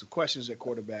 and some questions at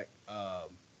quarterback,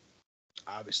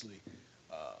 obviously.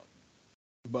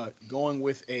 But going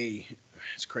with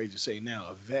it's crazy to say now,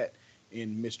 a vet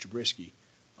in Mitch Trubisky,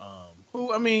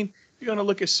 who, I mean, you're going to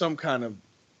look at some kind of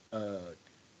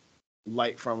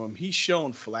light from him. He's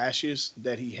shown flashes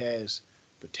that he has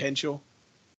potential.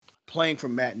 Playing for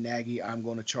Matt Nagy, I'm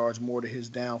going to charge more to his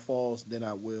downfalls than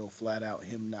I will flat out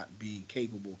him not being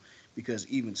capable, because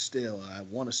even still, I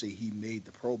want to say he made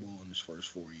the Pro Bowl in his first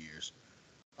 4 years,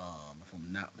 if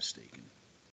I'm not mistaken.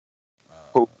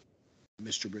 Who?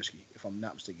 Mr. Trubisky, if I'm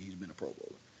not mistaken, he's been a Pro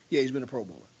Bowler. Yeah, he's been a Pro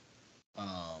Bowler.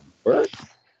 What?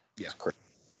 Yeah.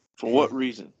 For what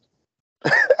reason?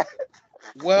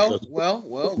 Well. Let's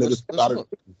look.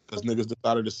 Because niggas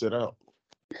decided to sit out.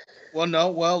 Well, no.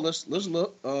 Well, let's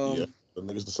look. The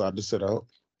niggas decided to sit out.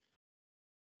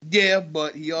 Yeah,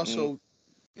 but he also,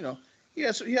 he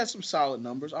has some solid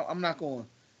numbers. I'm not going.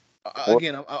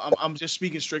 Again, I'm just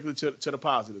speaking strictly to the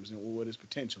positives and what his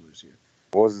potential is here.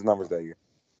 What was his numbers that year?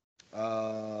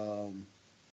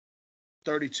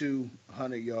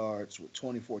 3,200 yards with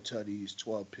 24 tutties,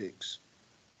 12 picks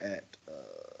at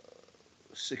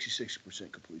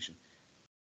 66% completion.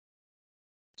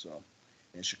 So,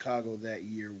 in Chicago that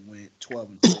year went 12-4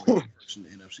 in the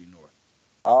NFC North.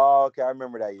 Oh, okay, I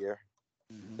remember that year.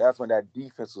 Mm-hmm. That's when that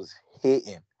defense was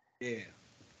hitting. Yeah.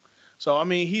 So, I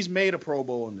mean, he's made a Pro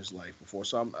Bowl in his life before.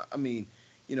 So,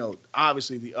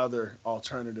 obviously the other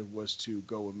alternative was to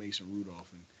go with Mason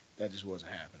Rudolph, and that just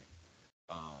wasn't happening.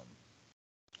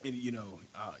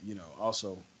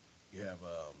 Also you have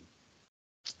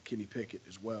Kenny Pickett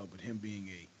as well, but him being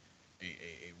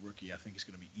a rookie, I think it's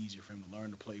going to be easier for him to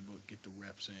learn the playbook, get the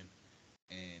reps in,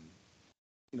 and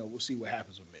we'll see what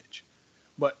happens with Mitch.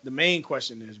 But the main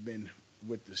question has been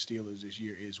with the Steelers this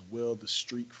year is, will the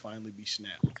streak finally be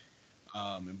snapped?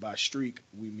 And by streak,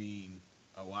 I mean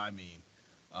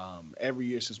every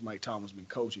year since Mike Tomlin's been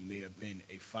coaching, they have been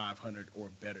a 500 or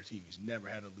better team. He's never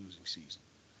had a losing season.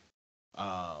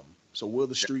 So will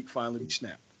the streak finally be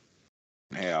snapped?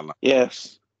 Hell no.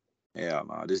 Yes. Hell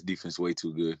no. This defense way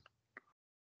too good.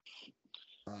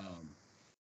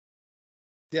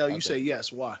 Dale, you say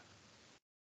yes. Why?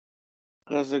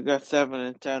 Because they got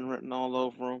 7-10 written all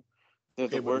over them. They're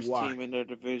the worst team in their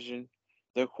division.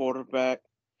 Their quarterback.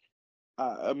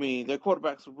 Their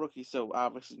quarterback's a rookie, so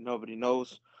obviously nobody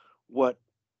knows what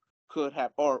could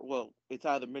happen. Or, well, it's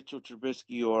either Mitchell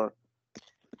Trubisky or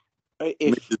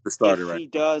if Mitch is the starter, if right? he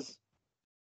does.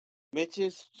 Mitch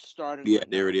is starting. Yeah,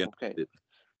 right they already okay.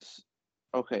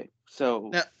 Okay, so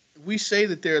now we say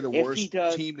that they're the worst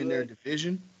team in their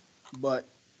division, but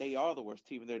they are the worst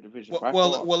team in their division.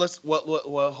 Well,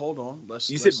 hold on.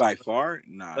 You said by far?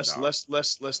 Nah.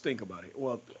 Let's think about it.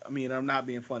 Well, I'm not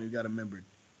being funny. We got to remember,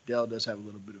 Dell does have a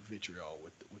little bit of vitriol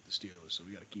with the Steelers, so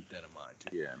we got to keep that in mind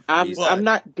too. Yeah, I'm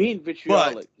not being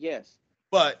vitriolic. Yes,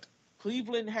 but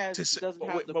Cleveland doesn't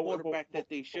have the quarterback that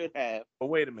they should have. But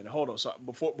wait a minute, hold on. So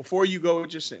before you go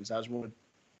with your sentence, I just want to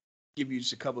give you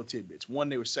just a couple of tidbits. One,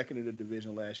 they were second in the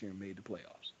division last year and made the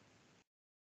playoffs.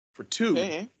 For two,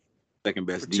 second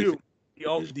best defense.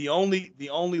 The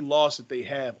only loss that they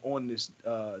have on this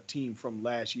team from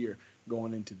last year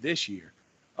going into this year,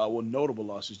 notable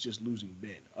loss is just losing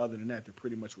Ben. Other than that, they're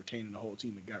pretty much retaining the whole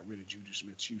team and got rid of Juju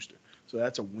Smith-Schuster. So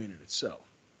that's a win in itself.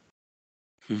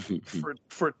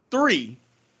 for 3,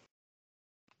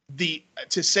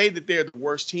 to say that they're the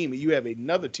worst team and you have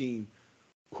another team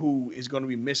who is going to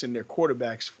be missing their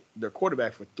quarterback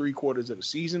for 3 quarters of the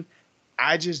season,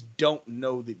 I just don't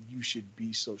know that you should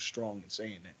be so strong in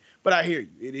saying that. But I hear you.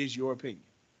 It is your opinion.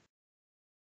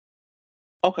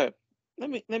 Okay. Let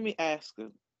me ask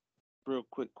a real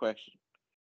quick question.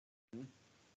 Mm-hmm.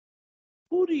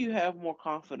 Who do you have more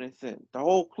confidence in? The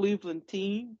whole Cleveland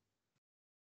team?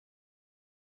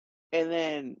 And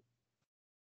then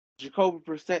Jacoby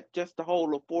Brissett just to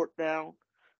hold the fort down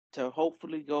to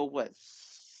hopefully go,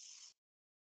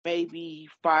 maybe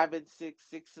 5-6,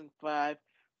 6-5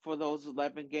 for those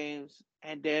 11 games.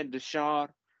 And then Deshaun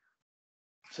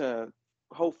to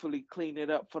hopefully clean it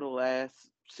up for the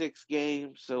last 6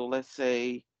 games. So let's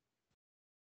say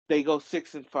they go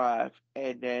 6-5,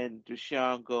 and then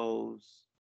Deshaun goes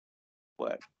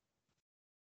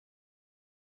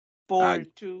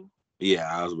 4-2. Yeah,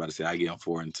 I was about to say I give him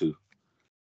 4-2.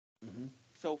 Mm-hmm.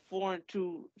 So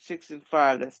 4-2,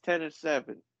 6-5. That's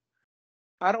 10-7.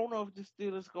 I don't know if the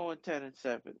Steelers going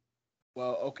 10-7.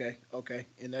 Well, okay,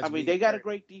 and that's. They got a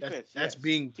great defense. That's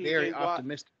being very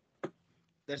optimistic.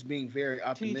 That's being very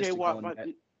optimistic on that.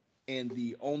 And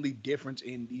the only difference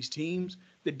in these teams,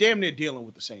 they're damn near dealing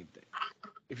with the same thing.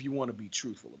 If you want to be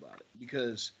truthful about it,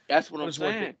 because that's what I'm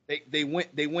saying. They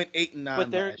went 8-9.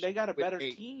 But they got a better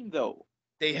team though.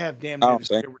 They have damn near.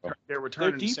 They're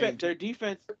returning their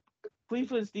defense.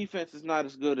 Cleveland's defense is not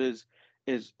as good as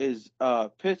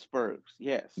Pittsburgh's.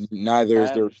 Yes, neither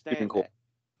is their receiving core.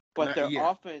 But their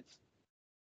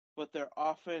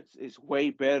offense is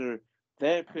way better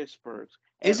than Pittsburgh's.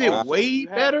 Is it way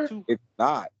better? It's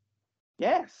not.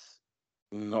 Yes.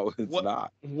 No, it's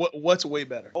not. What's way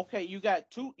better? Okay, you got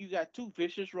two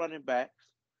vicious running backs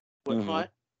with Hunt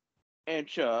and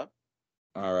Chubb.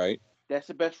 All right. That's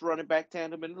the best running back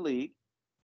tandem in the league.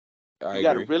 You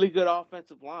got a really good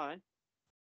offensive line.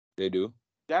 They do.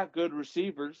 Got good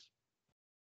receivers.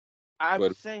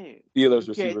 I'm saying Steelers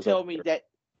you can't tell me that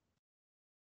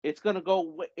it's gonna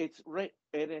go. It's right,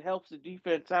 and it helps the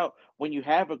defense out when you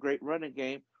have a great running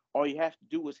game. All you have to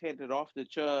do is hand it off to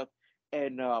Chubb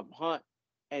and Hunt,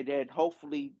 and then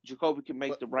hopefully Jacoby can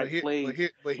make the right plays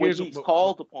when he's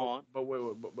called upon.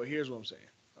 But here's what I'm saying.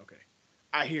 Okay,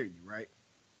 I hear you, right?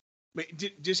 But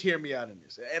just hear me out in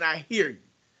this, and I hear you.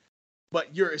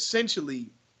 But you're essentially,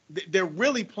 they're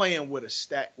really playing with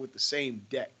the same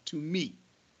deck to me.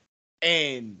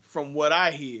 And from what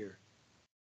I hear,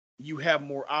 you have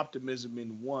more optimism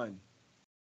in one.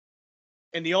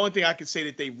 And the only thing I can say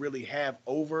that they really have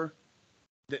over,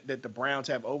 that the Browns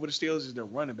have over the Steelers, is their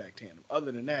running back tandem.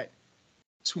 Other than that,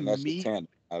 that's me,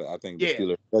 I think the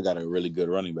Steelers still got a really good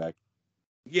running back.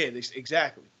 Yeah,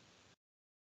 exactly.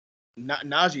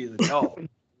 Najee is a dog.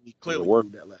 He clearly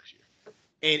proved that last year.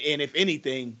 And if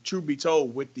anything, truth be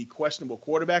told, with the questionable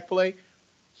quarterback play,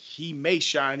 he may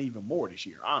shine even more this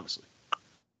year, honestly.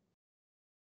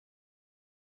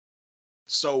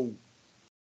 So,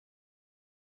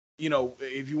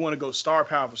 if you want to go star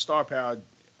power for star power,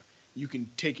 you can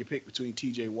take your pick between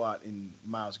T.J. Watt and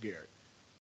Myles Garrett.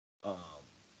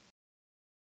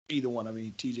 Either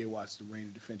one. T.J. Watt's the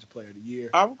reigning defensive player of the year.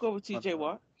 I would go with T.J.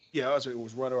 Watt. Yeah, it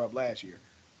was runner-up last year.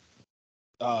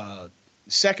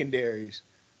 Secondaries,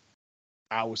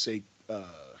 I would say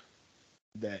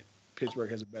that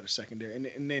Pittsburgh has a better secondary.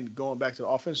 And then going back to the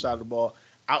offensive side of the ball,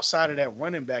 outside of that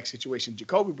running back situation,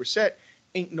 Jacoby Brissett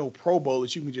ain't no Pro Bowl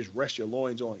that you can just rest your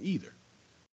loins on either.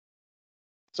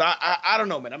 So I don't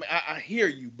know, man. I hear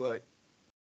you, but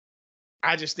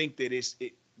I just think that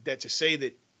that to say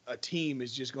that a team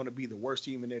is just going to be the worst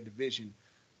team in their division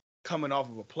coming off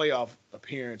of a playoff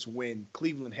appearance when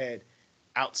Cleveland had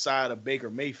outside of Baker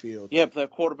Mayfield. Yeah, but their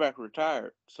quarterback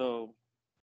retired, so.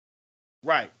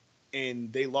 Right,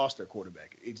 and they lost their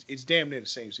quarterback. It's damn near the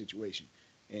same situation.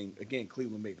 And again,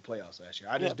 Cleveland made the playoffs last year.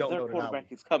 I just don't know that their quarterback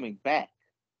is coming back.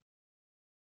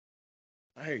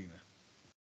 I hear you, man.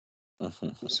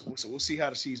 We'll see how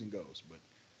the season goes, but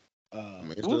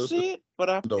we'll see it. But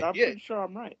I'm pretty sure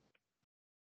I'm right.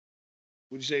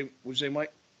 What'd you say,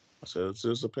 Mike? I said it's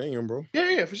his opinion, bro.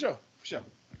 Yeah, for sure.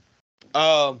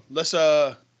 Let's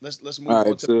move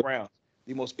on to the Browns,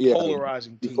 the most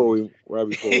polarizing team before we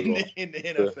in the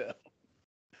NFL.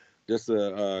 Just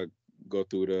to go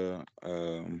through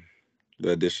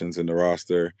the additions in the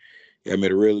roster. Yeah, I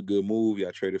made a really good move. Yeah,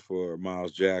 I traded for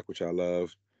Myles Jack, which I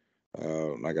love.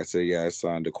 Like I said, I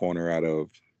signed a corner out of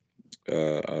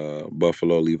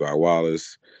Buffalo, Levi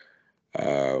Wallace.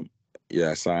 I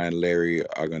signed Larry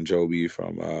Ogunjobi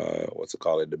from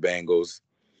the Bengals.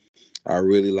 I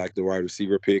really like the wide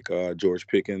receiver pick, George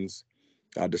Pickens.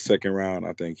 out the second round,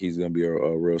 I think he's going to be a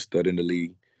real stud in the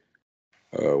league.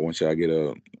 Once y'all get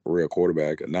a real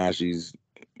quarterback, Najee's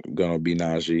going to be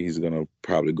Najee. He's going to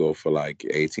probably go for like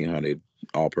 1,800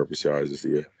 all-purpose yards this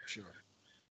year. Yeah, for sure.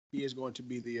 He is going to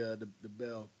be the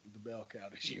bell cow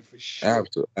this year for sure.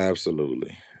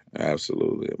 Absolutely.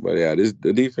 But yeah,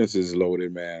 the defense is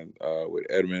loaded, man. With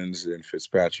Edmonds and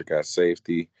Fitzpatrick at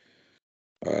safety.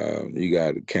 You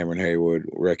got Cameron Hayward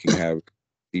wrecking havoc.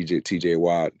 TJ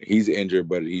Watt. He's injured,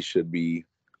 but he should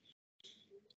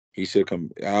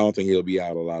come. I don't think he'll be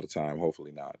out a lot of time.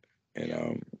 Hopefully not.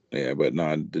 And but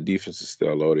no, the defense is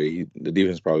still loaded. The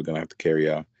defense is probably gonna have to carry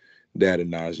out that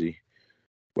and Najee.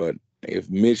 But if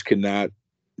Mitch cannot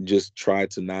just try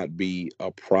to not be a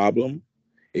problem,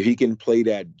 if he can play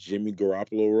that Jimmy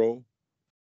Garoppolo role,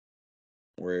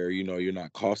 where you're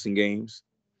not costing games,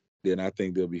 then I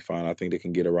think they'll be fine. I think they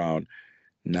can get around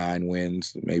 9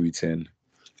 wins, maybe 10.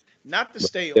 Not to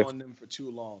stay on them for too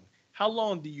long. How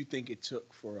long do you think it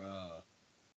took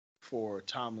for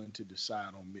Tomlin to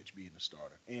decide on Mitch being a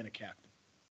starter and a captain?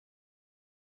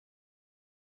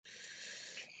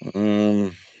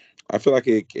 I feel like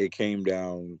it came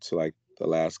down to like the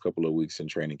last couple of weeks in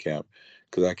training camp,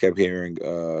 because I kept hearing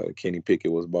Kenny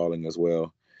Pickett was balling as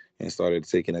well and started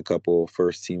taking a couple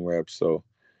first team reps. So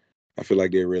I feel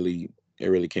like it really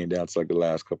came down to like the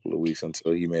last couple of weeks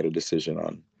until he made a decision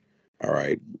on, all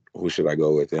right, who should I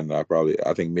go with? And I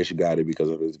think Mitch got it because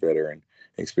of his veteran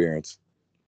experience.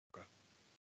 Okay.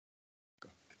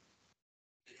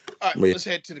 All right, let's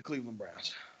head to the Cleveland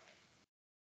Browns.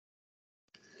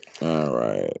 All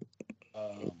right.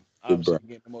 Obviously,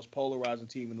 again, the most polarizing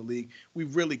team in the league.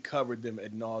 We've really covered them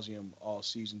ad nauseum all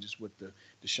season, just with the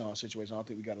Deshaun situation. I don't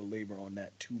think we got to labor on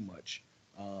that too much.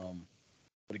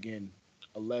 But again,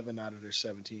 11 out of their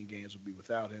 17 games will be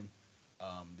without him.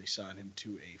 They signed him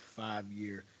to a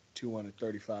 5-year,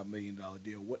 $235 million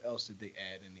deal. What else did they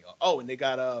add in the? Oh, and they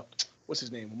got what's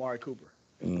his name, Amari Cooper.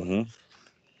 Mm-hmm.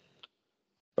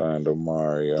 Signed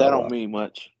Amari. That don't mean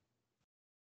much.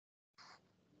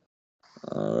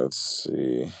 Let's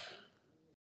see.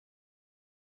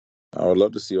 I would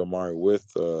love to see Amari with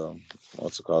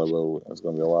what's it called? It's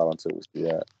gonna be a while until we see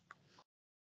that.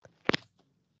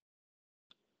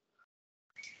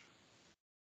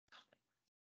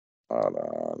 Hold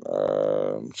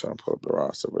on. I'm trying to pull up the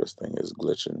roster, but this thing is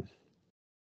glitching.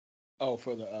 Oh,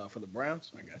 for the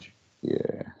Browns? I got you.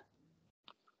 Yeah.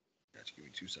 Got you. Give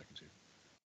me 2 seconds here.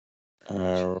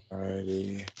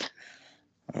 Alrighty.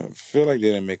 I feel like they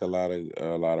didn't make a lot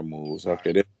of moves.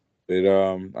 Okay,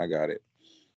 I got it.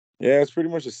 Yeah, it's pretty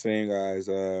much the same, guys.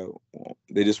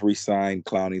 They just re-signed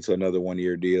Clowney to another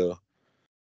 1-year deal.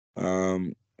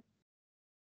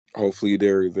 Hopefully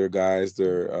their guys,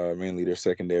 mainly their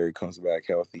secondary comes back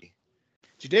healthy.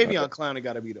 Jadeveon Clowney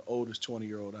got to be the oldest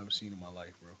 20-year-old I've seen in my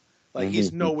life, bro. Like,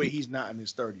 it's no way he's not in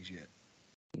his 30s yet.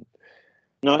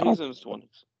 No, he's in his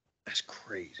 20s. That's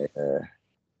crazy. Yeah.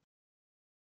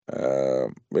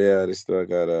 But yeah, they still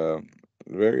got a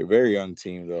very, very young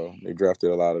team, though. They drafted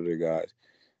a lot of their guys.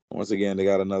 Once again, they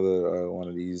got another one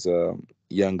of these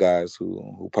young guys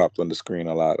who popped on the screen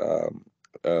a lot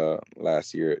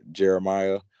last year.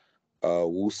 Jeremiah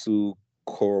Wusu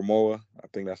Koromoa. I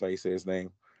think that's how you say his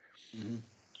name. Mm-hmm.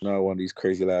 Another one of these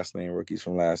crazy last name rookies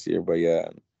from last year. But yeah,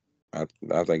 I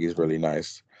think he's really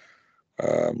nice.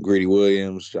 Greedy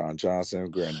Williams, John Johnson,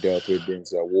 Grant Delpit,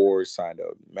 Denzel Ward signed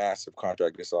a massive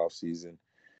contract this offseason.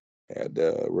 Had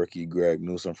rookie Greg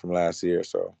Newsome from last year.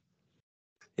 So,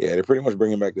 yeah, they're pretty much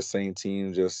bringing back the same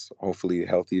team, just hopefully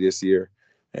healthy this year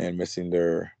and missing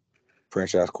their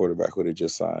franchise quarterback who they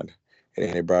just signed.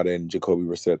 And they brought in Jacoby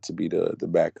Brissett to be the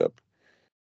backup.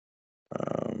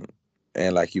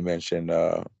 And like you mentioned,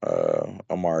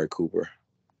 Amari Cooper.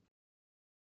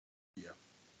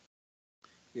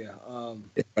 Yeah.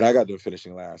 But I got them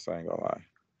finishing last. I ain't gonna lie.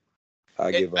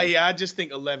 I just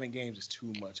think 11 games is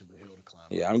too much of a hill to climb.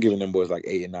 Yeah, I'm giving them boys like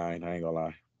 8 and 9. I ain't gonna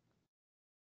lie.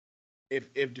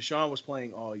 If Deshaun was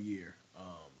playing all year,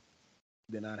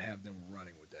 then I'd have them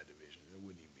running with that division. It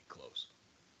wouldn't even be close.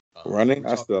 Running?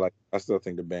 I still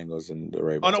think the Bengals and the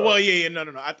Ravens. Oh no, well, yeah, no.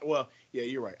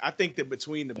 You're right. I think that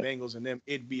between the Bengals and them,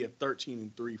 it'd be a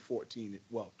 13-3, 14.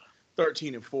 Well,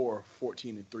 13-4,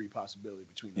 14-3 possibility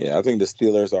between them. Yeah, I think the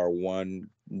Steelers are one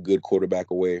good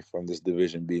quarterback away from this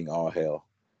division being all hell.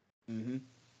 Mm-hmm.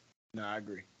 No, I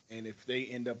agree. And if they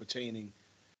end up attaining,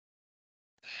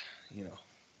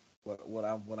 what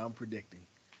I'm predicting,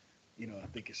 I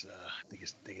think it's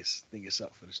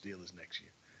up for the Steelers next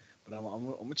year. But I'm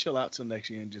gonna chill out till next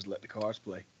year and just let the cards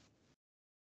play.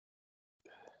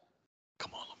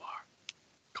 Come on, Lamar.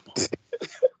 Come on.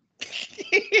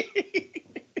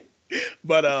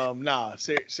 But nah,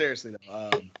 seriously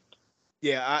though.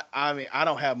 Yeah, I mean, I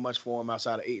don't have much for him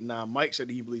outside of 8 and 9. Mike said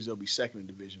he believes they'll be second in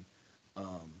division.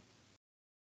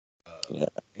 Yeah.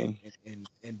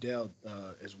 And Dell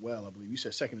as well. I believe you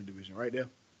said second in division, right, Dell?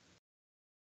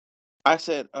 I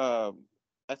said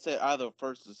either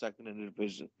first or second in the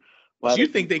division. So you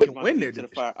think they can win their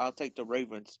division? Fire, I'll take the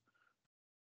Ravens.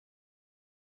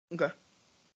 Okay.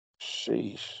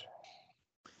 Sheesh.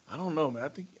 I don't know, man. I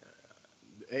think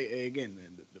again,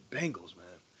 man, the Bengals, man.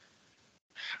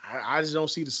 I just don't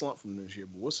see the slump from this year,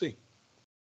 but we'll see.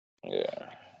 Yeah,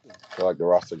 I feel like the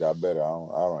roster got better. I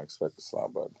don't expect the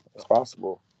slump, but it's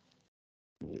possible.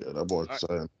 Yeah, that boy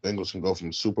saying Bengals can go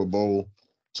from Super Bowl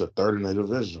to third in the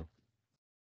division.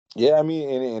 Yeah, I mean,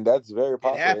 and that's very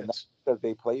possible. It happens. And not because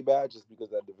they play bad, just because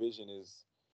that division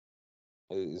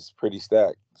is pretty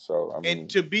stacked. So I mean, and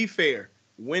to be fair,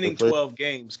 winning 12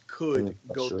 games could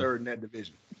go third in that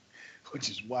division, which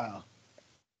is wild.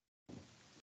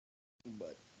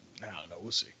 But I don't know.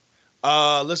 We'll see.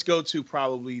 Let's go to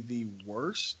probably the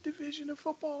worst division of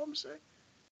football. I'm saying.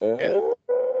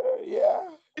 Yeah.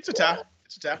 It's a tie.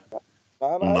 It's a tie.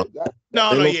 No.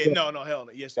 Hell no.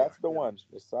 Yes, that's the one.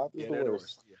 The South is the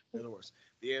worst. Yeah, they're the worst.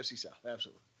 The AFC South,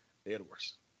 absolutely. They're the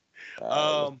worst.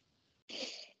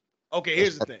 Okay,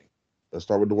 here's the thing. Let's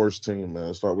start with the worst team, man.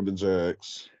 Let's start with the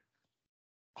Jags.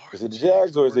 Is it the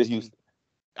Jags or is it Houston?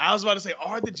 I was about to say,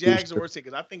 are the Jags the worst team?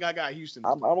 Because I think I got Houston.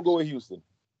 I'm gonna go with Houston.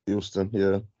 Houston,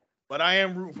 yeah. But I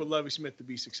am rooting for Lovie Smith to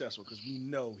be successful because we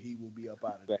know he will be up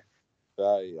out of there.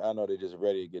 I know they're just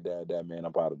ready to get that man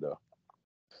up out of there.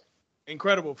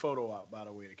 Incredible photo out, by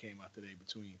the way, that came out today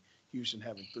between Houston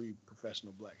having 3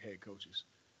 professional black head coaches.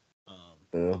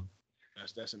 Yeah.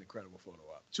 That's an incredible photo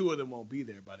op. 2 of them won't be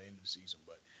there by the end of the season,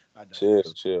 but I chill.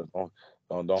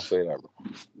 Don't say that, bro.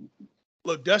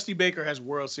 Look, Dusty Baker has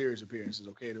World Series appearances.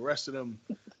 Okay, the rest of them,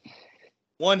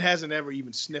 one hasn't ever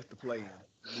even sniffed the play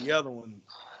in. The other one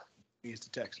is the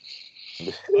Texans.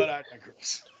 But I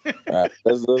digress. All right,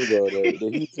 let's go.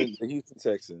 The Houston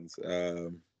Texans.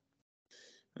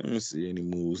 Let me see any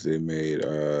moves they made.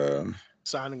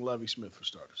 Signing Lovie Smith for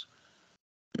starters.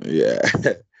 Yeah.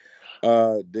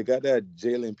 They got that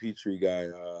Jalen Petrie guy,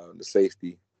 the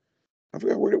safety. I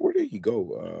forgot where did he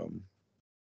go?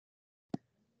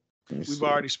 We've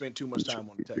already spent too much time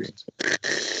on the Texans.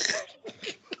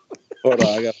 Hold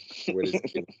on, I got where this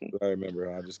is. I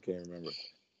remember. I just can't remember.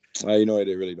 You know what?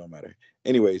 It really don't matter.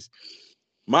 Anyways,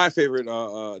 my favorite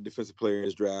defensive player in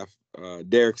this draft,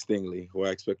 Derek Stingley, who I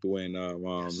expect to win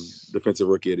Defensive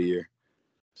Rookie of the Year.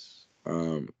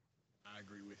 I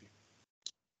agree with you.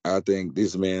 I think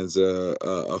this man's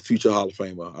a future Hall of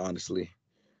Famer, honestly.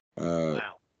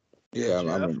 Wow. Yeah,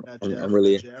 Jeff, I'm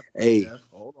really. Jeff, hey, Jeff,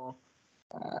 hold on.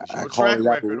 I called it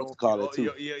out with what's called it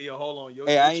too. Yeah, hold on. Your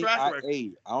track record.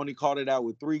 I only called it out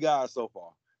with 3 guys so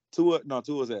far. 2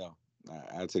 was L.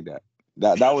 I take that.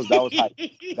 That was hype.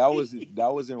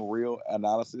 that was in real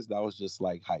analysis. That was just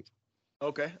like hype.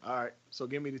 Okay, all right. So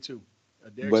give me the 2.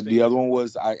 But the other one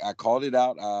was I called it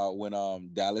out when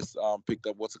Dallas picked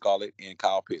up and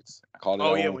Kyle Pitts. I called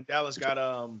it when Dallas got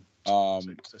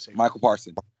Michael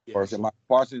Parsons. Yeah. So Michael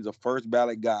Parsons is a first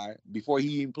ballot guy. Before he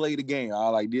even played the game, I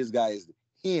was like, this guy is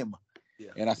him. Yeah.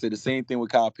 And I said the same thing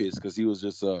with Kyle Pitts because he was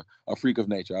just a freak of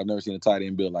nature. I've never seen a tight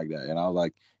end build like that. And I was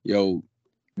like, yo,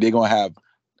 they're gonna have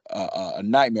a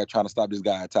nightmare trying to stop this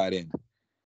guy at tight end.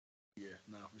 Yeah,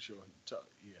 no, for sure.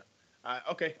 Yeah.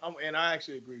 Okay. And I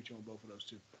actually agree with you on both of those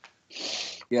 2.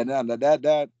 Yeah, now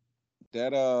that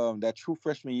true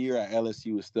freshman year at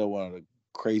LSU is still one of the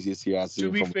craziest years I've seen.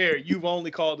 To be fair, you've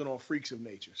only called it on freaks of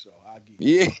nature, so I'll give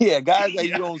you. Yeah, guys that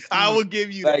you don't see. I will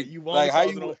give you that. You've only called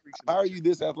it on freaks of nature. How are you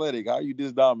this athletic? How are you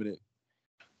this dominant?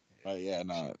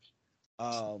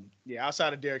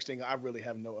 Outside of Derek Stingley, I really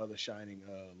have no other shining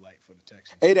light for the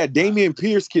Texans. Hey, that Damian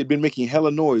Pierce kid been making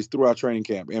hella noise throughout training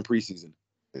camp and preseason.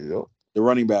 Yep. The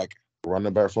running back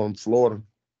from Florida.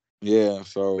 Yeah,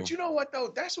 so. But you know what,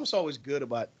 though? That's what's always good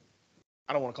about,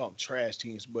 I don't want to call them trash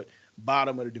teams, but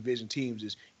bottom of the division teams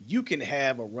is you can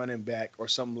have a running back or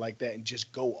something like that and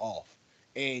just go off.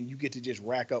 And you get to just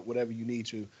rack up whatever you need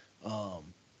to,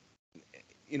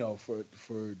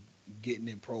 for getting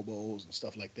in Pro Bowls and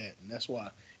stuff like that. And that's why,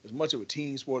 as much of a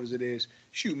team sport as it is,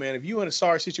 shoot, man, if you're in a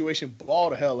sorry situation, ball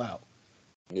the hell out.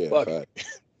 Yeah, fact.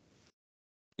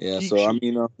 Yeah, so, I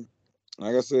mean,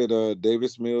 like I said,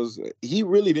 Davis Mills, he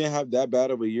really didn't have that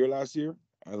bad of a year last year,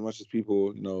 as much as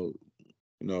people,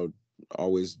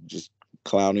 always just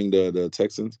clowning the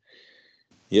Texans.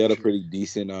 He had a pretty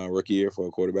decent rookie year for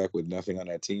a quarterback with nothing on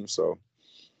that team. So,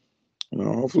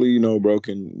 hopefully, bro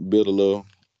can build a little,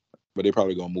 but they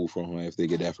probably going to move from him if they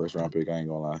get that first round pick. I ain't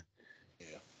going to lie.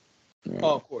 Yeah. Yeah.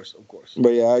 Oh, of course.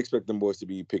 But yeah, I expect them boys to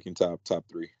be picking top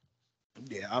 3.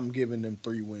 Yeah, I'm giving them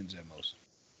 3 wins at most.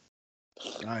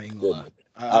 I ain't gonna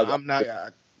lie. I'm not.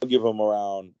 I'll give them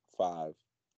around 5.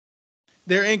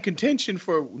 They're in contention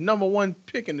for number 1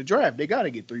 pick in the draft. They got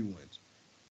to get 3 wins.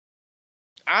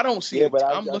 I don't see.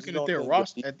 I'm looking at their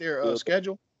roster, at their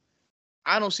schedule.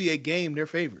 I don't see a game they're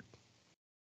favored.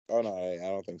 Oh no, I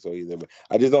don't think so either. But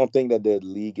I just don't think that the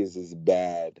league is as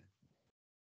bad.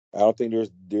 I don't think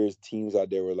there's teams out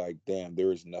there where like, damn,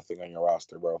 there is nothing on your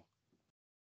roster, bro.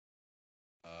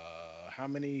 How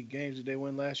many games did they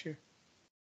win last year?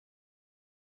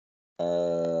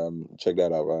 Check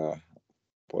that out.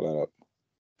 Pull that up.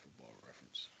 Football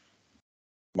Reference.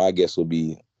 My guess would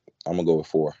be, I'm gonna go with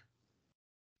 4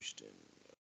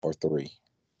 or 3.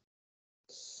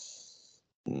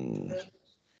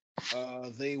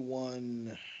 They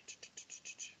won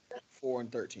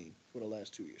 4-13 for the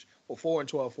last 2 years. Well,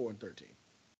 4-12, 4-13.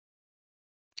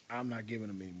 I'm not giving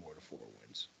them any more than 4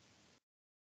 wins.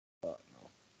 No.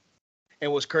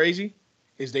 And what's crazy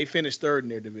is they finished 3rd in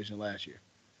their division last year.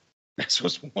 That's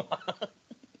what's wild.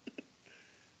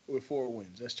 With 4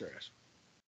 wins. That's trash.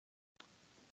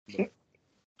 But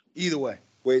either way.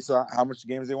 Wait, so how much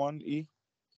games they won, E?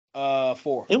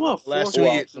 4. They won 4 last 2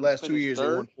 years. The last 2 years they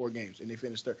won 4 games and they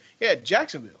finished 3rd. Yeah,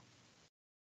 Jacksonville.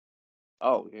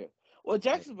 Oh yeah. Well,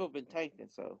 Jacksonville been tanking,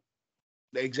 so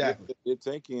exactly. They're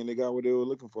tanking and they got what they were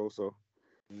looking for. So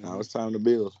now it's time to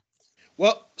build.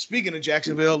 Well, speaking of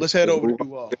Jacksonville, let's head over to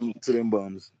Duval. To them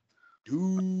bums.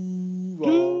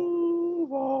 Duval.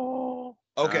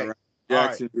 Okay. Right.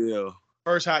 Jacksonville. Right.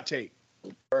 First hot take.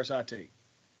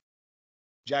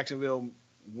 Jacksonville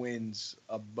wins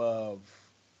above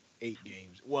 8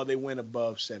 games. Well, they win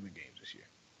above 7 games this year.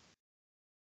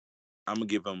 I'm going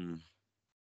to give them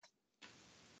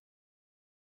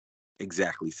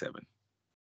exactly 7.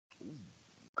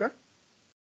 Okay.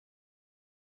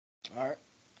 All right.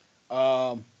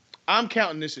 I'm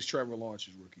counting this as Trevor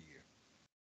Lawrence's rookie year.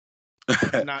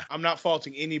 I'm not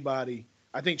faulting anybody.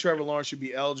 I think Trevor Lawrence should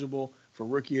be eligible for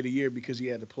Rookie of the Year because he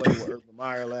had to play with Urban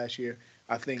Meyer last year.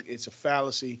 I think it's a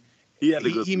fallacy. He had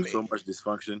to go through so much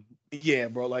dysfunction. Yeah,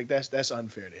 bro. Like that's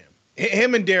unfair to him.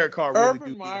 Him and Derek Carr really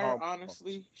Urban Meyer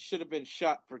honestly should have been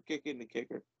shot for kicking the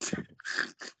kicker.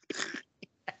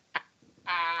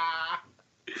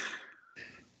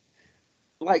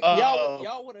 Like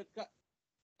y'all would have got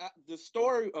the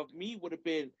story of me would have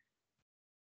been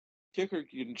kicker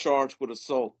getting charged with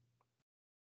assault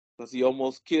because he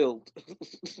almost killed.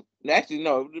 Actually,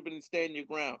 no, it would have been stand your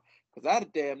ground because I'd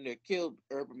have damn near killed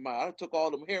Urban Meyer. I took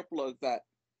all them hair plugs out.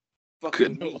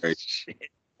 Fucking me.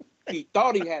 He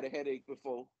thought he had a headache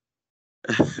before.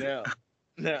 No,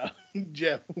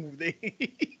 Jeff.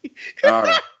 All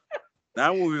right.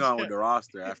 Now moving on with the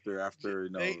roster after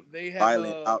they have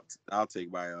violent outtake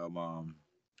by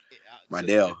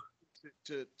Dale.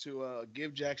 To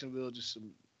give Jacksonville just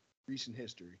some recent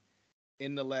history.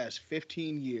 In the last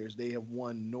 15 years, they have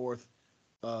won north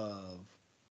of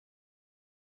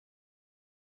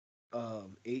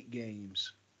 8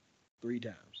 games 3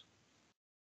 times.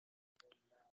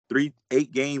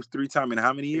 8 games 3 times in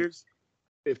how many years?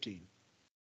 15.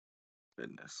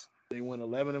 Goodness. They went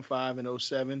 11-5 in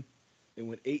 2007. They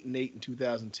went 8-8 in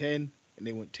 2010, and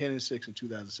they went 10-6 in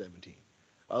 2017.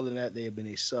 Other than that, they have been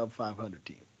a sub 500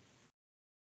 team.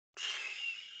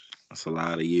 That's a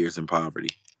lot of years in poverty.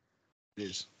 It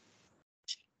is.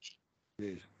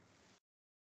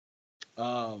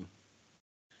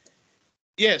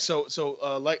 Yeah. So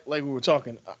like we were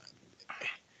talking,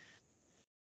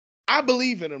 I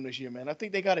believe in them this year, man. I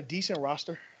think they got a decent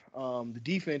roster. The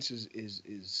defense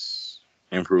is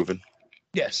improving.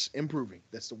 Yes, improving.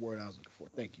 That's the word I was looking for.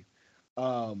 Thank you.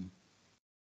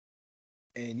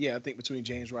 And yeah, I think between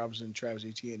James Robinson and Travis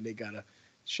Etienne, they got a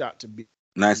shot to be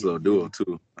nice little duo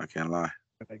too. I can't lie.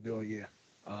 Yeah.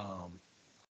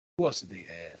 Who else did they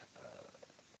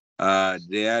add?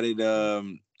 They added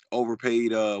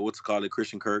overpaid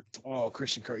Christian Kirk. Oh,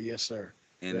 Christian Kirk, yes, sir.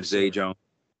 And yes, Zay sir. Jones.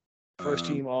 First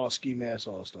team all ski mask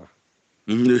all-star.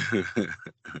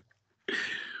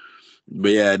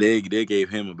 But yeah, they gave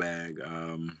him a bag.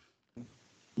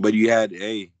 But you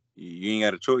ain't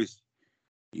got a choice.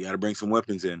 You got to bring some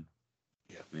weapons in.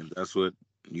 Yeah, and that's what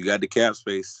you got, the cap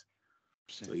space.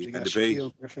 So you got to pay.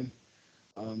 Shaquille Griffin.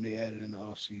 They added in the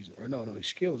offseason. Or no, his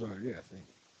skills aren't there, I think.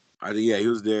 Yeah, he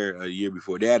was there a year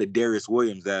before. They added Darius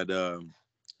Williams, that the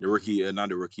rookie, not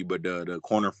the rookie, but the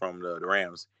corner from the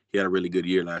Rams. He had a really good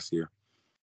year last year.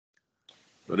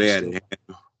 So they added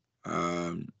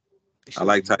him. I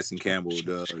like Tyson Campbell,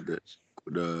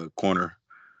 the corner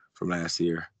from last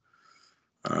year.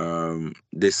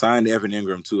 They signed Evan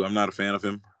Ingram too. I'm not a fan of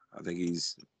him. I think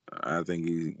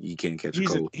he can't catch a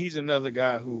cold. He's another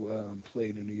guy who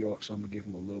played in New York, so I'm gonna give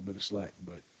him a little bit of slack.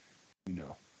 But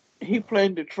he played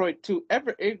in Detroit too.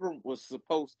 Evan Ingram was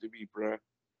supposed to be, bro.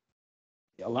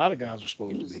 A lot of guys were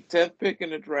supposed to be. He was the 10th pick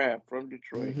in the draft from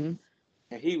Detroit, Mm-hmm.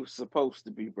 and he was supposed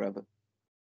to be, brother.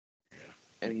 Yeah.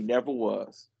 And he never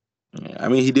was. Yeah, I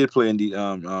mean, he did play in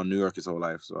the New York his whole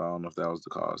life, so I don't know if that was the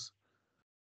cause.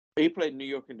 He played in New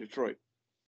York and Detroit.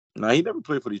 No, he never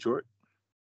played for Detroit.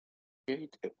 Yeah,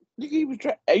 he was.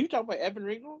 Are you talking about Evan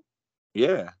Ingram?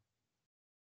 Yeah.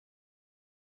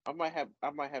 I might have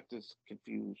this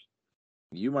confused.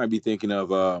 You might be thinking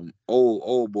of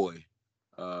old boy,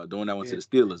 the one that went to the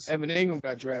Steelers. Evan Ingram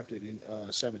got drafted in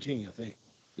 17, I think.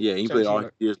 Yeah, he played all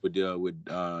years with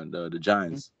the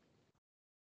Giants.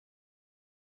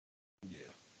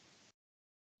 Yeah.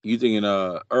 You thinking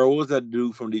Earl? What was that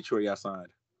dude from Detroit y'all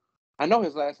signed? I know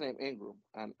his last name Ingram.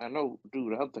 I know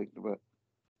dude I'm thinking about.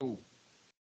 Ooh.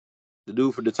 The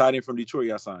dude for the tight end from Detroit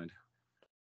y'all signed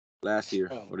last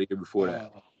year or the year before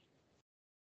that.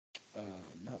 I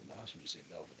was going to say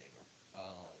Melvin Ingram.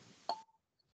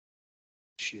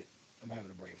 Shit, I'm having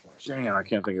a brain fart. Damn, I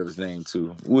can't think of his name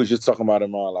too. We was just talking about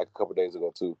him like a couple days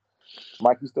ago too.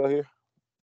 Mike, you still here?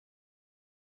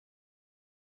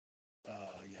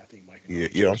 Yeah, I think Mike.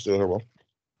 Yeah, I'm still here, bro.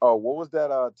 Oh, what was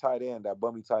that tight end, that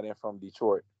bummy tight end from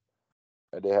Detroit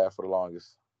that they had for the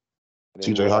longest?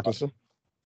 T.J. Hawkinson?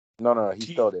 No, he's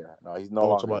still there. No, he's no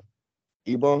longer. About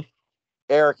Ebron?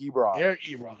 Eric Ebron.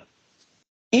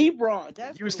 Ebron.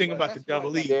 That's you was thinking about the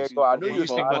double E's. There you go. I knew you was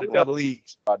thinking about the double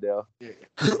E's. Adele. Yeah.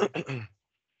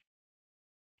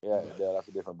 Yeah, that's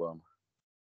a different bum.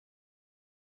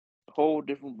 Whole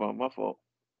different bum. My fault.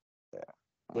 Yeah.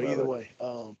 But either way,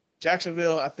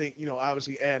 Jacksonville, I think,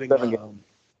 obviously adding 7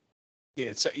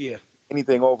 games. Yeah.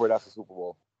 Anything over, that's a Super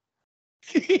Bowl.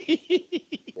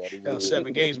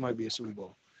 7 games might be a Super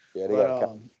Bowl. Yeah, they got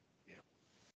to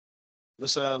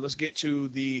Let's get to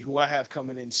who I have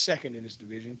coming in second in this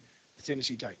division, the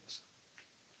Tennessee Titans.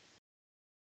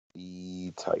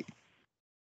 The Titans.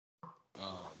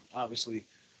 Obviously,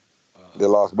 they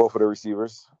lost both of the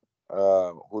receivers.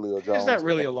 Julio Jones. Is that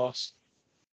really a loss?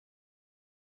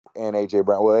 And A.J.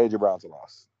 Brown. Well, A.J. Brown's a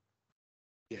loss.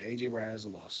 Yeah, A.J. Brown is a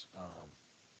loss.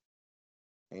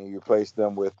 And you replaced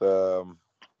them with Robert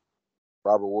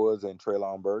Woods and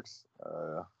Treylon Burks.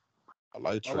 I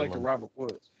like the Robert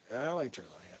Woods. I like Treylon.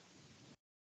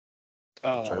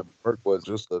 Treylon Burks was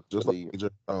just like A.J.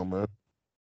 Brown, man.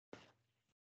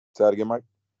 Say that again, Mike?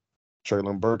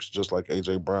 Treylon Burks, just like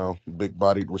A.J. Brown,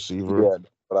 big-bodied receiver. Yeah, that's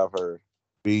what I've heard.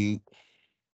 Speed.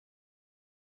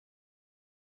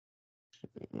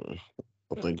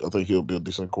 I think he'll be a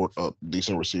decent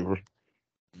receiver.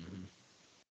 Mm-hmm.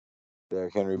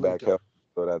 Derrick Henry back up,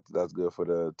 so that's good for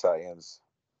the Titans.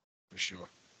 For sure.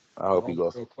 I hope he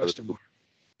goes.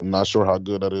 I'm not sure how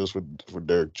good that is for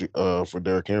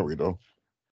Derrick Henry though.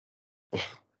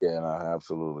 Yeah, no,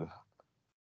 absolutely.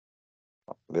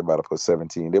 They're about to put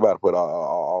 17. They're about to put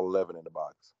all 11 in the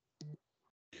box.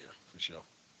 Yeah, for sure.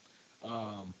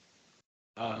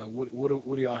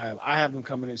 What do y'all have? I have them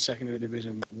coming in second in the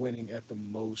division, winning at the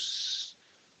most.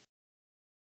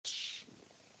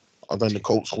 I think the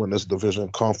Colts win this division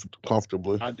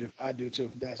comfortably. I do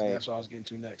too. That's what I was getting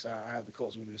to next. I have the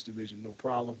Colts win this division, no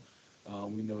problem.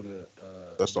 We know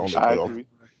that's the only playoff.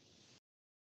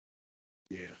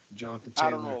 Yeah, Jonathan Taylor.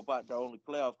 I don't know about the only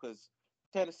playoff because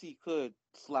Tennessee could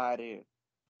slide in.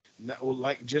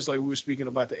 Just like we were speaking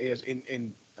about the AFC,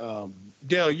 and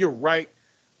Dale, you're right,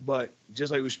 but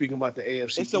just like we were speaking about the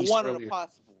AFC, it's a one in a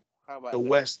possible. How about the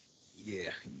West?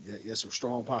 Yeah, that's a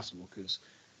strong possible because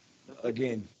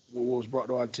again, what was brought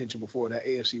to our attention before, that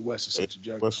AFC West is such a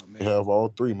juggernaut. We have all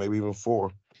 3, maybe even 4.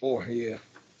 4, yeah.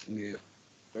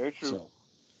 Very true. So,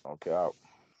 okay, out.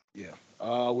 Yeah.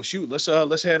 Well, shoot. Let's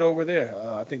head over there.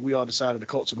 I think we all decided the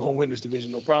Colts are going to win this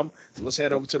division, no problem. So let's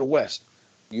head over to the West.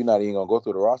 You're not even going to go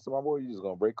through the roster, my boy? You just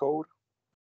going to break code?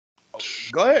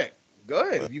 Go ahead.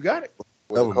 You got it.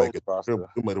 Never make it.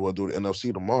 We might as well do the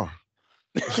NFC tomorrow.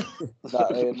 The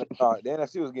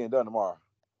NFC was getting done tomorrow.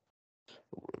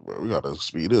 We got to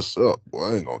speed this up. Boy,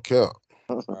 I ain't going to count.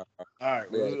 All right.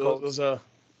 Yeah,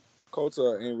 Colts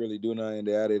ain't really doing nothing.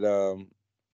 They added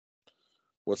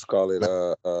what's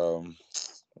the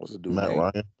dude Matt name?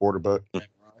 Ryan, quarterback.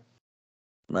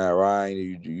 Matt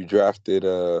Ryan. You drafted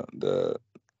the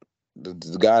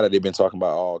guy that they've been talking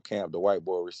about all camp, the white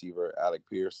boy receiver, Alec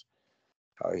Pierce.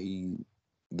 How he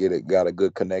got a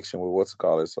good connection with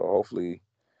So hopefully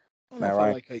Matt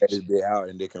Ryan get his day out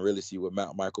and they can really see what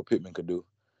Michael Pittman could do.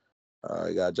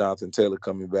 You got Jonathan Taylor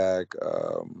coming back.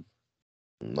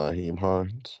 Nyheim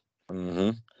Hines. Mm-hmm.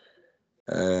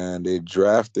 And they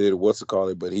drafted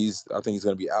but I think he's going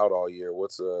to be out all year.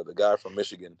 What's the guy from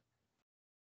Michigan?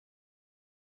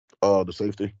 The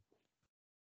safety.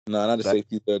 No, not the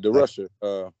safety. The rusher.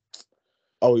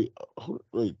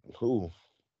 Who?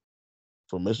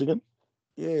 From Michigan?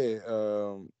 Yeah.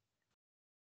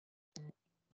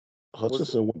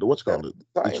 Hutchinson. What's called it?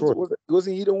 Detroit.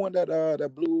 Wasn't he the one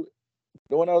that blew?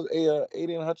 The one that was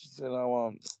Aiden Hutchinson.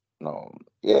 No.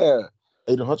 Yeah.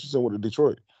 Aiden Hutchinson with the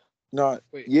Detroit. No.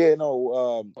 Wait. Yeah.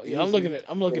 No. Yeah, I'm looking at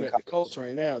the Colts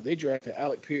right now. They drafted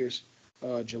Alec Pierce,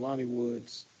 Jelani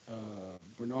Woods,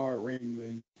 Bernard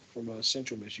Ringling from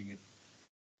Central Michigan.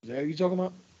 Is that who you talking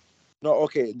about? No,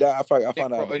 okay. I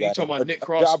found out. You talking about Nick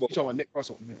Cross? You talking about Nick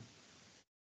Cross?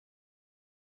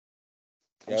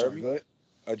 I'm sorry, go ahead.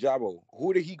 Ajabo.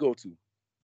 Who did he go to?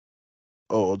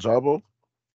 Oh, Ajabo?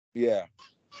 Yeah.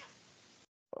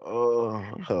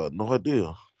 I had no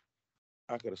idea.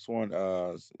 I could have sworn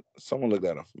someone looked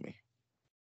that up for me.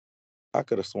 I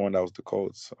could have sworn that was the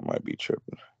Colts. I might be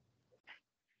tripping.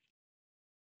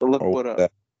 Look what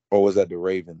up. Or was that the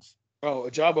Ravens? Oh,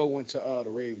 Ajabo went to the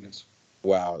Ravens.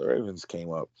 Wow, the Ravens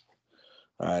came up.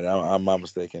 All right, I'm not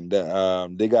mistaken.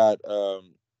 They got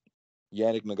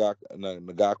Yannick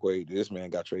Ngakoue. This man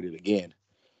got traded again.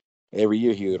 Every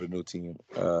year he had a new team.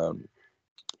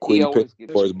 Quiddy picked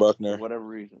for his Buckner. For whatever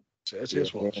reason. That's his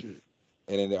fault. And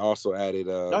then they also added.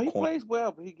 No, he plays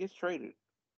well, but he gets traded.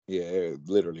 Yeah,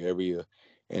 literally every year.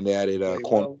 And they added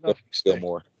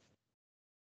Gilmore.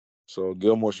 So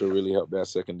Gilmore should really help that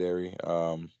secondary.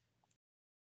 But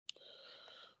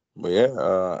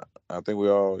yeah, I think we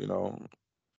all,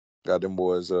 got them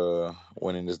boys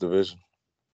winning this division.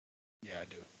 Yeah, I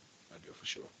do for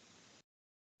sure.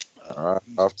 All right,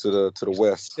 off to the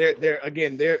West. They're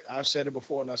I've said it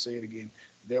before and I'll say it again.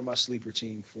 They're my sleeper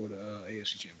team for the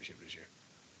AFC Championship this year.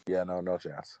 Yeah, no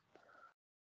chance.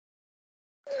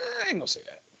 I ain't gonna say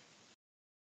that.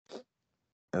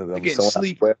 Again,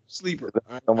 sleeper. Sleeper.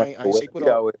 Okay, I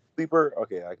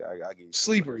get you.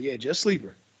 Sleeper, yeah, just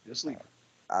sleeper.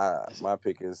 My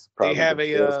pick is probably. They have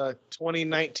a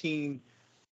 2019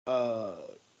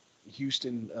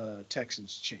 Houston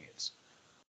Texans chance,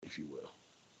 if you will.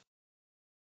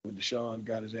 When Deshaun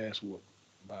got his ass whooped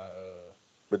by.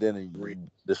 But then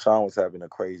Deshaun was having a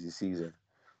crazy season.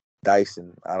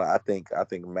 Dyson, I think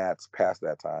Matt's past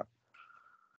that time.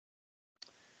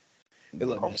 Hey,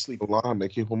 look, man, the line, they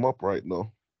keep him upright though.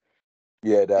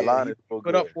 Yeah, that line is so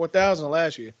put up 4,000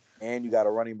 last year, and you got a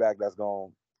running back that's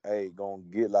going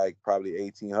get like probably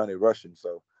 1,800 rushing.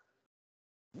 So,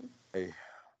 hey,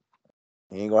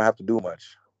 he ain't gonna have to do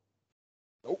much.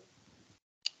 Nope.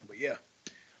 But yeah,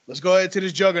 let's go ahead to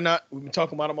this juggernaut. We've been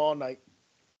talking about him all night.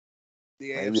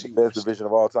 The AFC the best division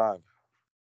of all time.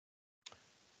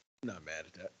 Not mad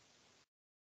at that.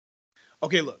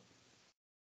 Okay, look.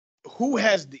 Who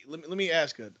has let me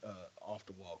ask a off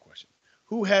the wall question.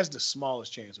 Who has the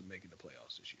smallest chance of making the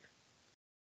playoffs this year?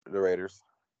 The Raiders.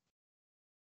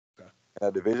 Okay. In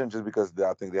that division, just because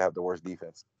I think they have the worst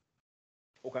defense.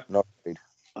 Okay. No.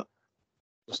 Let's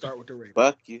start with the Raiders.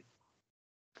 Fuck you.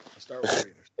 Let's start with the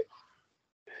Raiders.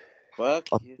 Fuck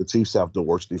you. The Chiefs have the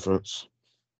worst defense.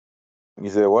 You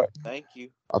said what? Thank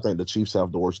you. I think the Chiefs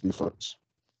have the worst defense.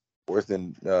 Worse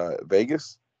than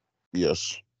Vegas?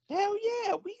 Yes. Hell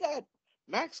yeah, we got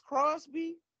Max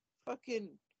Crosby, fucking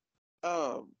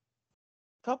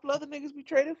couple other niggas we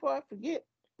traded for, I forget.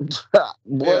 Yeah,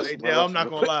 I'm not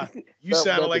gonna lie. You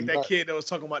sounded like that kid that was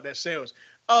talking about that sandwich.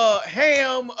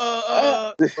 Ham.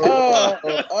 Goddamn.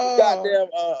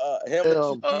 Ham and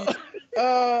cheese.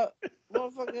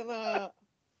 Motherfucking.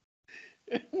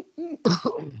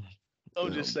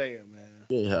 I'm just saying, man.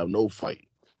 You ain't have no fight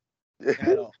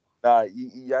at all. Nah,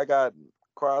 I got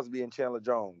Crosby and Chandler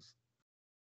Jones.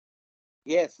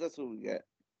 Yes, that's what we got.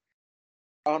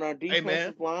 On our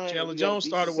defensive line, Chandler Jones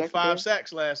started with 5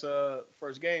 sacks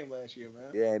first game last year,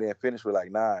 man. Yeah, and then finished with like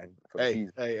 9 for the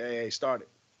season. Hey, start it.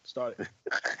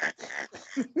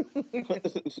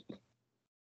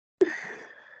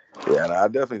 Yeah, I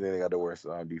definitely think they got the worst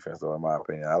defense, though, in my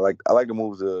opinion. I like the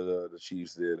moves the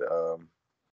Chiefs did.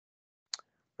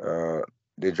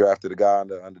 They drafted a guy on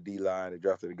the D line. They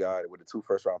drafted a guy with the 2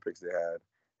 first-round picks they had,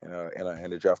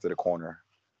 and they drafted a corner.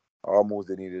 All moves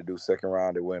they needed to do. Second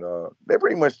round, they went. They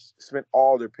pretty much spent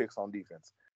all their picks on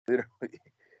defense, literally.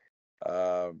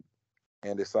 And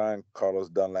they signed Carlos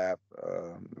Dunlap,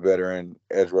 veteran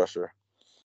edge rusher.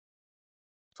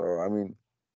 So I mean,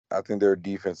 I think their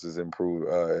defense is improved.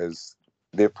 As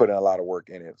they're putting a lot of work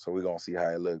in it, so we're gonna see how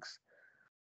it looks.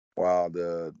 While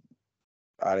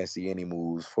I didn't see any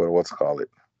moves for the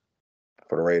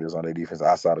Raiders on their defense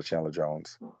outside of Chandler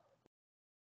Jones.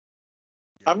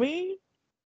 I mean,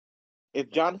 if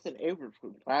Jonathan Abrams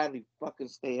could finally fucking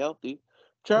stay healthy,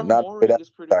 Trevor Mooring is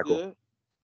pretty good.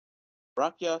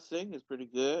 Rock Ya-Sing is pretty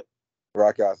good.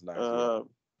 Rock Ya's nice. Yeah.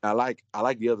 I like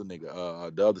the other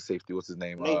nigga, the other safety. What's his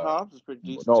name? Nate Hobbs is pretty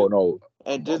decent. No.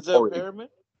 And Denzel Perryman.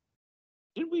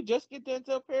 Didn't we just get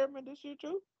Denzel Perryman this year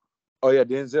too? Oh yeah,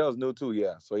 Denzel's new too.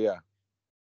 Yeah, so yeah.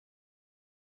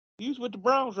 He was with the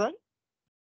Browns, right?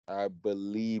 I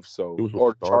believe so.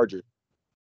 Or Chargers.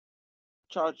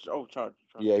 Chargers.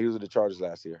 Yeah, he was with the Chargers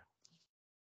last year.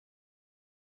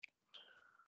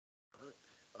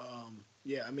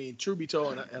 Yeah, I mean, true be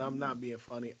told, and I'm not being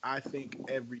funny, I think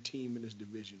every team in this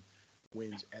division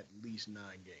wins at least 9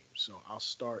 games. So I'll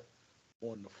start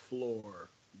on the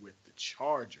floor with the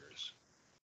Chargers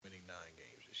winning 9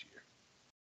 games this year.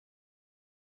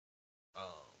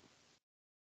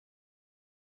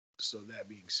 So that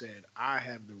being said, I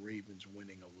have the Ravens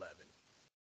winning 11.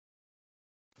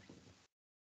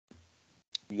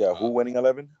 You got who winning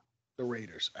 11? The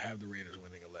Raiders. I have the Raiders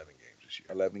winning 11 games this year.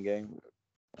 11 games.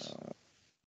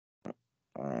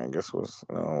 I guess we'll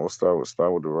start with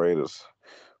the Raiders.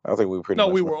 I think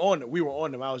we were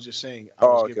on them. I was just saying.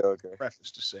 Okay.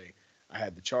 Preface to say I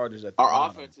had the Chargers at the Our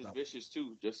offense is vicious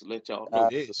too. Just to let y'all know,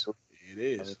 it is.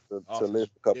 To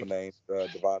list a couple names: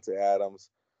 Devontae Adams,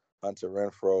 Hunter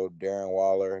Renfrow, Darren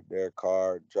Waller, Derek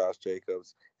Carr, Josh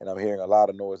Jacobs, and I'm hearing a lot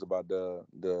of noise about the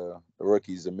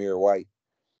rookie Zamir White.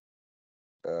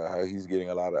 How he's getting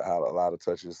a lot of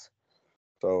touches.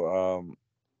 So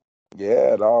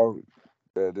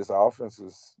this offense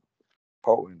is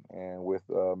potent, and with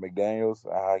McDaniels,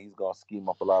 he's gonna scheme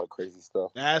up a lot of crazy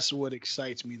stuff. That's what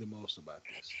excites me the most about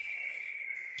this.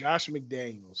 Josh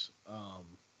McDaniels,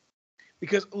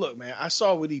 because look, man, I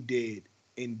saw what he did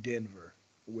in Denver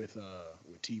with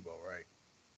Tebow, right?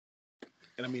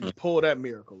 And I mean to pull that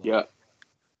miracle off.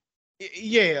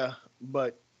 Yeah,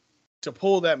 but to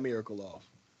pull that miracle off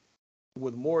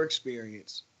with more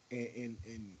experience and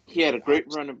he had a great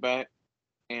running back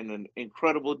and an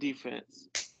incredible defense.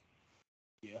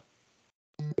 Yeah,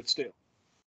 but still.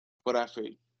 But I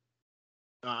feel.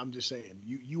 I'm just saying,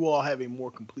 you all have a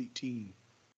more complete team,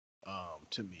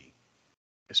 to me.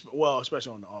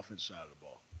 Especially on the offensive side of the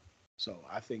ball. So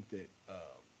I think that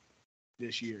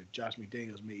this year, Josh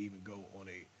McDaniels may even go on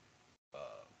a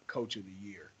Coach of the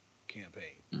Year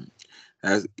campaign.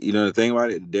 As you know, the thing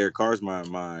about it, Derek Carr's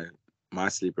my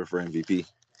sleeper for MVP.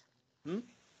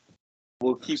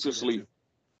 We'll keep it sleep.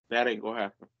 That ain't gonna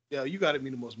happen. Yeah, you got to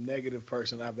be the most negative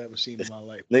person I've ever seen in my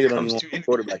life. Nigga don't even want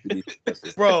quarterback to be.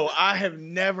 Bro, I have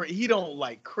never. He don't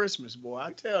like Christmas, boy.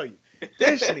 I tell you,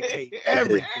 this nigga hate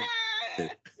everything.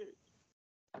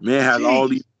 Man has all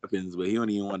these weapons, but he don't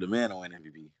even want the man to win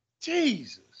MVP.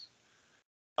 Jesus.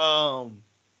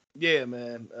 Yeah,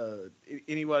 man.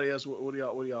 Anybody else? What are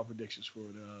y'all predictions for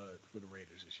the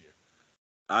Raiders this year?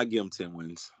 I give them 10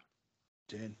 wins.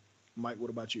 10. Mike, what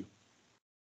about you?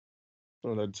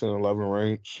 On that 10-11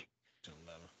 range. 10-11.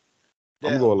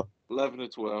 I'm going 11 to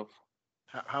 12.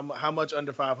 How much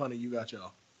under 500 you got,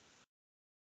 y'all?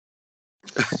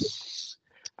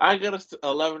 I got us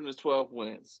 11 to 12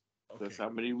 wins. Okay. That's how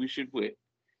many we should win.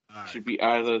 Right. Should be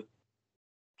either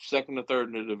second or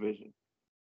third in the division.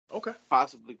 Okay.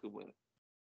 Possibly could win it.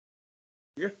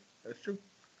 Yeah, that's true.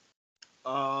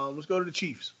 Let's go to the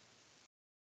Chiefs.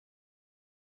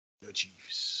 The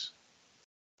Chiefs.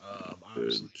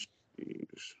 Obviously,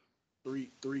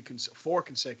 4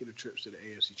 consecutive trips to the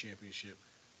AFC Championship,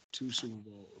 2 Super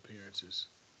Bowl appearances.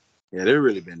 Yeah, they've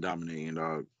really been dominating,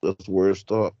 dog. That's where it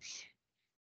stops.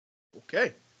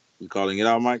 Okay. You calling it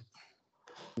out, Mike?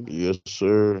 Yes,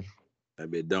 sir.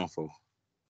 That bit done for.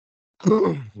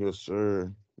 Yes,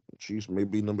 sir. Chiefs may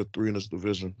be number 3 in this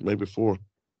division, maybe 4.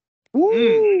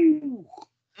 Woo!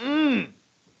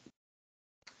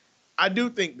 I do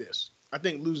think this. I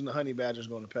think losing the Honey Badger is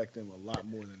going to affect them a lot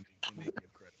more than they give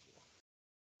credit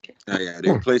for. Yeah,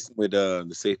 they replaced him with the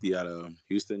safety out of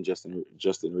Houston,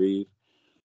 Justin Reed,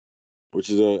 which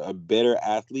is a better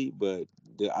athlete, but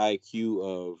the IQ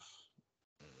of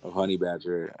Honey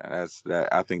Badger,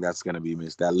 I think that's going to be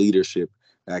missed. That leadership,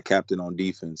 that captain on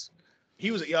defense. He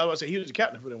was the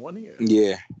captain for them 1 year.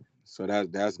 Yeah, so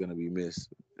that's going to be missed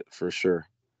for sure.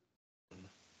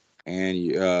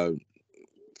 And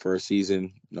first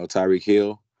season, Tyreek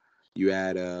Hill. You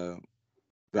add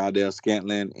Valdez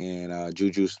Scantling and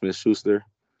Juju Smith-Schuster.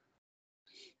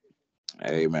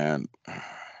 Hey, man,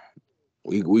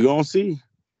 we gonna see.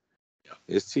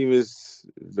 This team is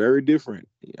very different.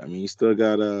 I mean, you still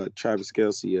got Travis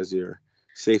Kelce as your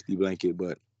safety blanket,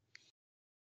 but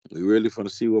we really want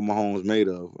to see what Mahomes made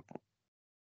of.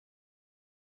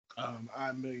 I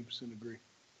 1,000,000% agree.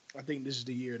 I think this is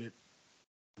the year that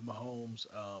Mahomes.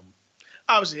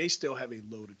 obviously they still have a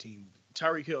loaded team.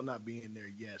 Tyreek Hill not being there,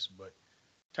 yes, but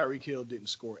Tyreek Hill didn't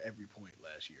score every point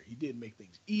last year. He did make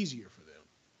things easier for them,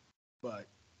 but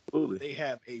Absolutely. they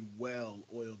have a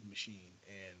well-oiled machine,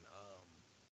 and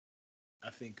I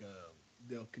think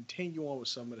they'll continue on with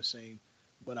some of the same.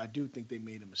 But I do think they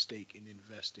made a mistake in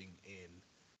investing in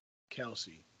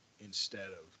Kelsey instead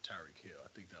of Tyreek Hill. I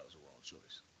think that was a wrong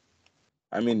choice.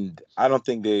 I mean, I don't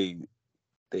think they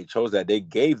chose that. They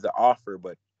gave the offer,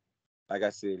 but like I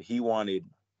said, he wanted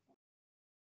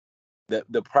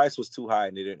the price was too high,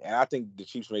 and they didn't. And I think the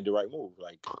Chiefs made the right move,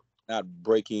 like not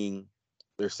breaking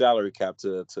their salary cap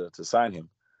to sign him.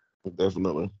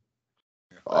 Definitely.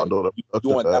 Like, you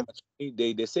want that much?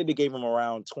 They said they gave him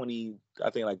around 20. I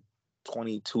think like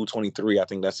 22, 23. I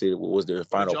think that's it. What was their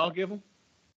final? What did y'all give him?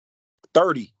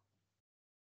 30.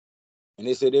 And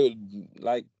they said they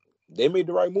made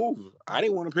the right move. I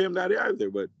didn't want to pay him that either,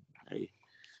 but hey.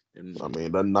 I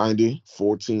mean, that 90,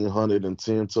 1,400, and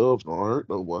 10 tubs don't hurt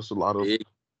though. That's a lot of.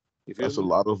 That's a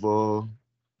lot of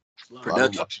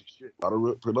production. A lot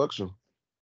of production.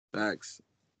 Facts.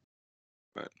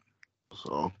 But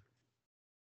so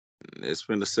it's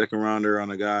been the second rounder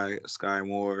on a guy, Sky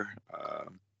Moore.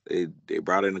 They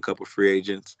brought in a couple free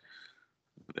agents.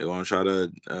 They want to try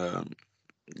to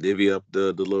divvy up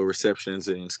the little receptions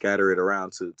and scatter it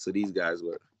around to these guys,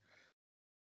 but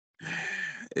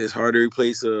it's hard to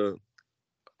replace a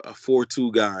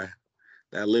 4-2 guy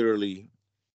that literally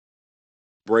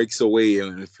breaks away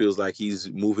and it feels like he's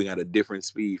moving at a different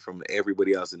speed from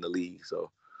everybody else in the league.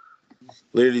 So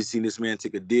literally seen this man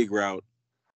take a dig route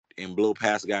and blow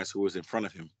past guys who was in front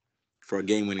of him for a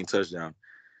game-winning touchdown.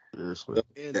 Seriously.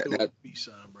 And throw a peace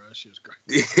sign, bro. That shit's great.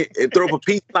 And throw up a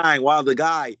peace sign while the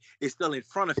guy is still in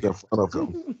front of him.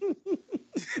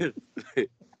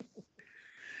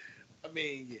 I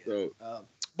mean, yeah. So,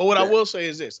 but what I will say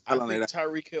is this. I think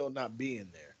Tyreek Hill not being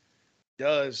there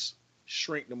does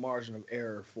shrink the margin of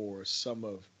error for some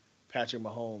of Patrick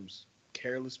Mahomes'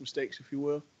 careless mistakes, if you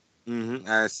will. Mm-hmm.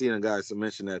 I've seen a guy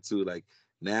mention that too. Like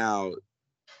now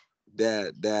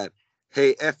that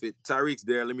hey, F it, Tyreek's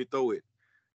there, let me throw it.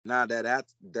 Now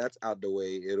that's out the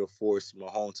way, it'll force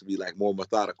Mahomes to be like more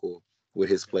methodical with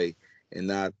his play and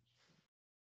not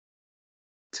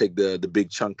take the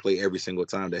big chunk play every single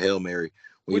time, the Hail Mary.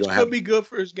 Which could be good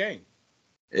for his game.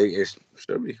 It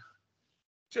should be.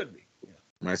 Should be. Yeah.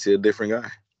 Might see a different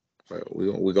guy. But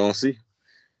we're gonna see.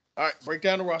 All right, break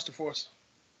down the roster for us.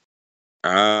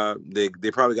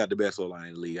 They probably got the best O-line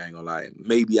in the league, I ain't gonna lie.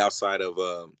 Maybe outside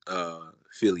of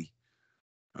Philly.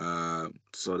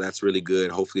 So that's really good.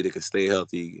 Hopefully they can stay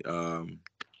healthy.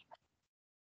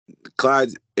 Clyde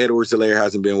Edwards-Helaire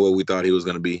hasn't been what we thought he was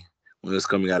gonna be when he was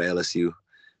coming out of LSU.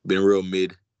 Been real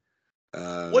mid.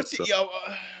 Has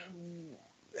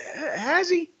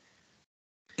he?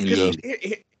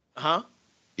 Indeed. Huh?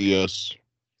 Yes.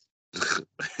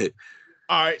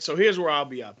 All right, so here's where I'll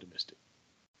be optimistic.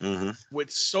 Mm-hmm.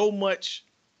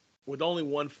 With only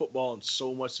one football and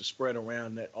so much to spread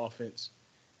around that offense,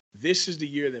 this is the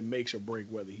year that makes or break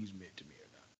whether he's mid to me or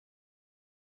not.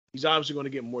 He's obviously going to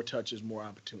get more touches, more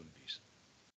opportunities.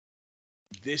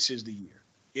 This is the year.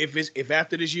 If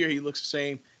after this year he looks the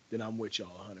same, then I'm with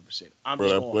y'all 100%.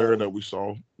 The player that we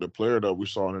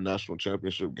saw in the national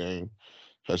championship game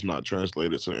has not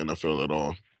translated to NFL at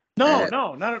all. No.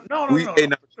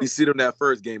 We see him that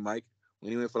first game, Mike,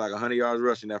 when he went for like 100 yards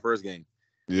rushing that first game.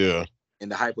 Yeah. And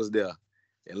the hype was there.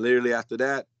 And literally after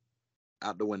that,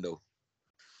 out the window.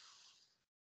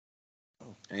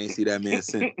 I ain't see that man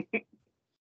since.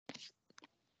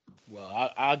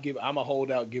 Well, I'm a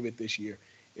holdout. Give it this year.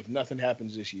 If nothing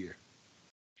happens this year,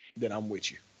 then I'm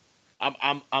with you.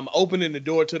 I'm opening the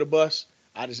door to the bus.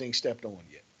 I just ain't stepped on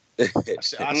yet.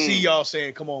 I see y'all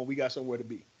saying, "Come on, we got somewhere to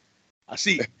be." I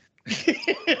see.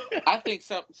 I think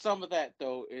some of that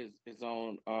though is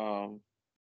on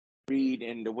Reed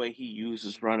and the way he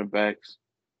uses running backs.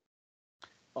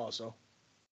 Also.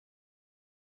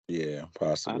 Yeah,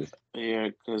 possibly.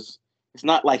 Because it's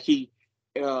not like he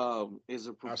is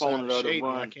a proponent of the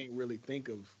run. I can't really think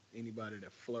of anybody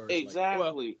that flourished.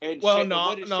 Exactly.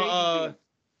 No.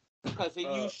 Because he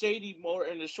used Shady more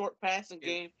in the short passing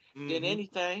game than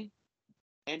anything,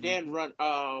 and then run.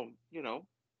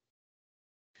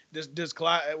 Does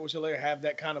Clyde Edwards-Helaire have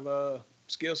that kind of a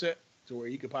skill set to where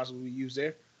he could possibly be used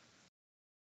there?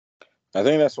 I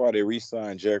think that's why they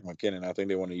re-signed Jerick McKinnon. I think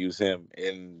they want to use him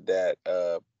in that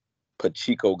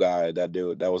Pacheco guy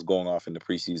that was going off in the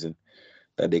preseason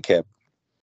that they kept.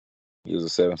 He was a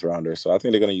 7th rounder. So I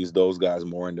think they're going to use those guys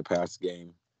more in the pass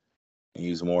game and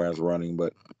use more as running.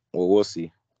 But we'll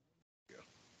see. Yeah.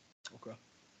 Okay.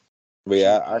 But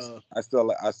yeah, I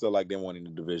still like them winning the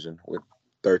division with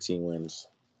 13 wins.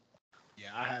 Yeah,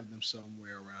 I have them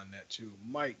somewhere around that too.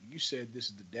 Mike, you said this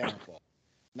is the downfall.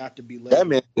 Not to be late. That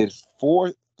man is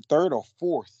third or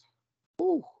fourth.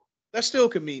 Ooh. That still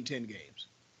could mean 10 games.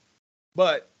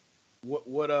 But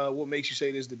what makes you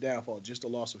say this is the downfall? Just the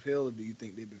loss of Hill, or do you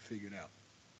think they've been figured out?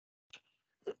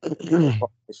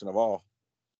 Combination of all.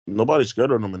 Nobody's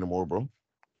scared of them anymore, bro.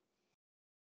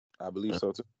 I believe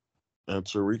so too. And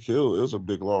Tyreek Hill is a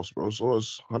big loss, bro. So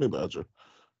is Honey Badger.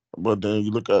 But then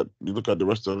you look at the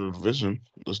rest of the division.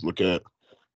 Let's look at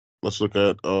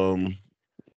the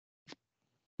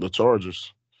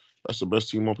Chargers. That's the best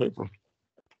team on paper.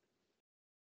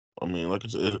 I mean, like I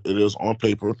said, it is on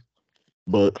paper,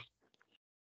 but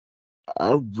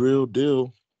I real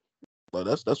deal. Like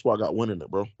that's why I got winning it,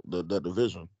 bro. That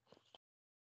division.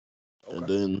 Okay. And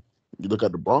then you look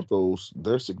at the Broncos;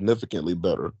 they're significantly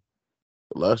better.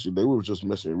 Last year they were just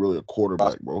missing really a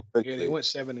quarterback, bro. Yeah, they went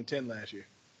 7-10 last year.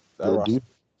 The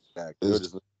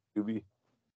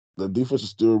defense is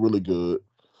still really good.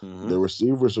 Mm-hmm. Their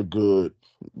receivers are good.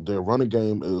 Their running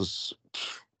game is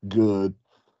good.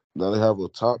 Now they have a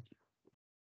top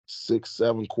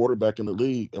 6-7 quarterback in the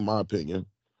league, in my opinion.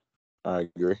 I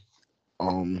agree.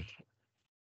 And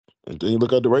then you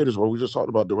look at the Raiders, where we just talked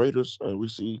about the Raiders, and we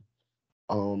see,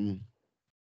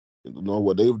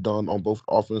 what they've done on both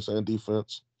offense and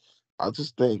defense. I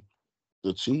just think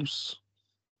the Chiefs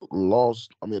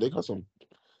lost. I mean, they got some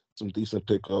decent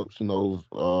pickups,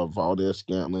 Valdez,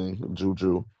 Scantling,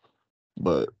 Juju,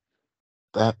 but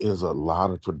that is a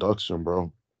lot of production,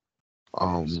 bro.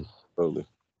 Totally.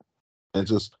 And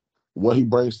just what he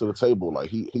brings to the table, like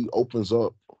he opens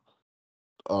up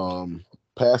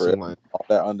passing lane, all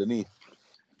that underneath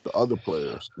the other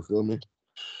players. You feel me?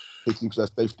 He keeps that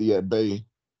safety at bay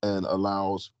and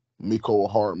allows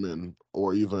Mecole Hardman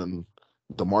or even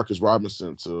Demarcus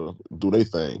Robinson to do their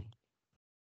thing.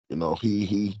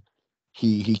 He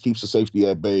keeps the safety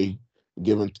at bay,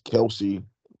 giving Kelsey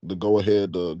the go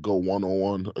ahead to go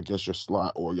 1-on-1 against your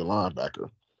slot or your linebacker.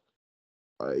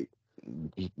 Like,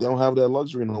 they don't have that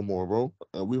luxury no more, bro.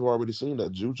 And we've already seen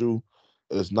that Juju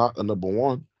is not a number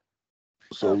one.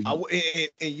 So, and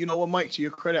you know what, Mike? To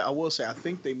your credit, I will say I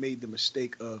think they made the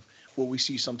mistake of what we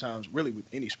see sometimes, really with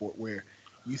any sport, where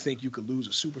you think you could lose a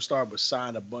superstar but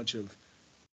sign a bunch of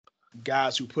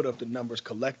guys who put up the numbers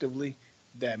collectively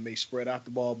that may spread out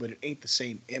the ball, but it ain't the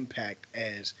same impact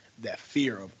as that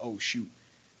fear of, oh shoot,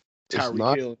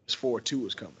 Tyreek Hill 4-2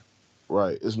 is coming.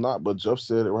 Right, it's not. But Jeff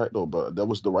said it right though. But that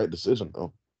was the right decision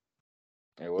though.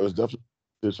 It was definitely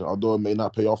a decision. Although it may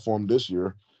not pay off for him this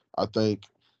year, I think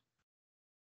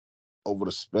over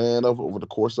the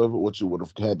course of it, what you would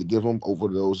have had to give them over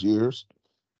those years,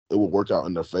 it would work out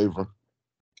in their favor.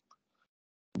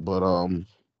 But I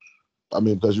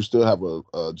mean, because you still have a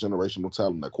generational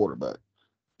talent at quarterback,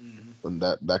 and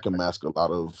that can mask a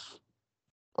lot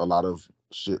of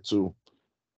shit too.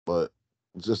 But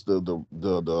just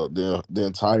the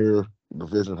entire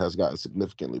division has gotten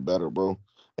significantly better, bro,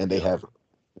 and they haven't.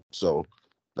 So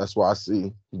that's why I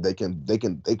see they can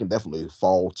definitely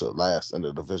fall to last in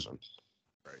the division.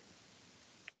 Right.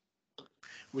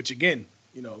 Which again,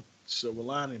 silver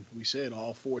lining, we said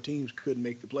all 4 teams could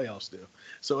make the playoffs still.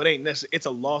 So it ain't necessarily, it's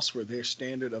a loss for their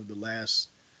standard of the last.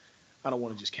 I don't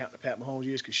want to just count the Pat Mahomes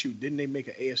years because shoot, didn't they make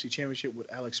an AFC championship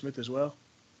with Alex Smith as well?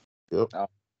 Yep.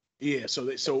 Yeah, so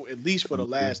at least for the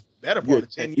last better part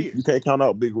of 10 years. You can't count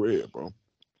out Big Red, bro.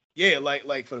 Yeah,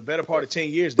 like for the better part of 10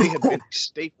 years, they have been a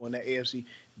staple in that AFC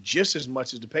just as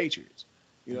much as the Patriots.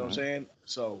 You know what I'm saying?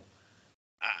 So,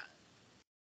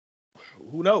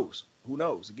 who knows? Who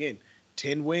knows? Again,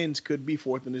 10 wins could be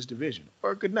 4th in this division,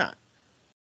 or it could not.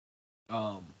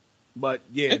 But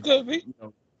yeah, it could be.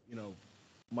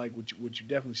 Mike, what you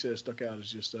definitely said stuck out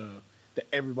is just that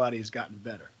everybody has gotten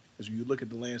better. As you look at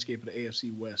the landscape of the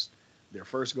AFC West, their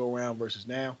first go around versus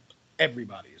now,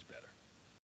 everybody is better,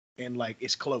 and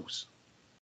it's close.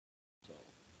 So,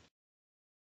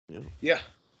 yeah.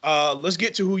 Let's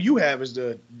get to who you have as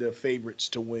the favorites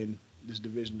to win this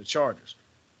division, the Chargers.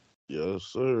 Yes,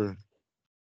 sir.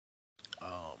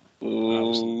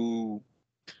 Ooh.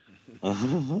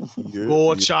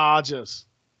 Go Chargers.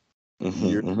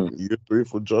 Year 3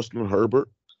 for Justin Herbert.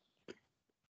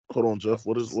 Hold on, Jeff.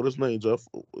 What is name, Jeff?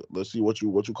 Let's see what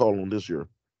you call him this year.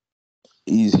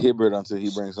 He's Hibbert until he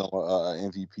brings home an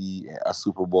MVP, a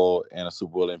Super Bowl, and a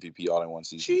Super Bowl MVP all in one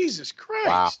season. Jesus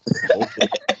Christ! Wow.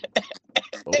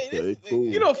 Okay,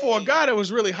 cool. For a guy that was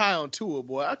really high on Tua,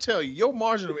 boy, I tell you, your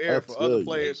margin of error for other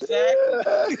players.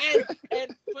 Exactly.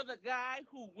 and for the guy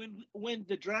who, when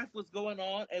the draft was going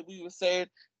on, and we were saying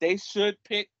they should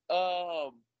pick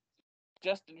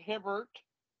Justin Herbert,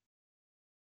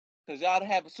 Because y'all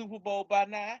have a Super Bowl by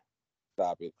now.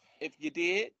 Stop it. If you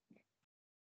did.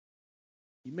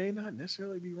 You may not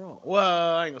necessarily be wrong.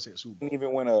 Well, I ain't gonna say a Super Bowl.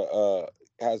 Even when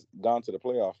has gone to the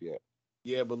playoff yet.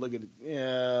 Yeah, but look at it.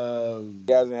 Yeah,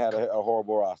 he hasn't had a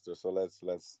horrible roster. So let's.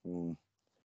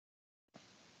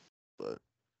 But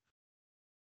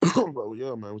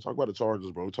yeah, man, we talk about the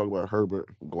Chargers, bro. We talk about Herbert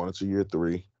going into year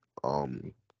 3.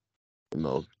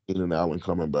 Keenan Allen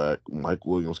coming back, Mike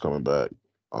Williams coming back.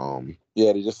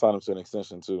 Yeah, they just signed him to an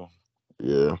extension too.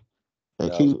 Yeah.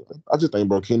 And I just think,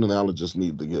 bro, Keenan Allen just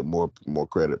needs to get more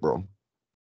credit, bro.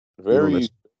 Very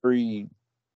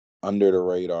under the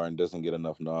radar and doesn't get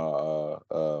enough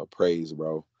praise,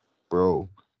 bro. Bro,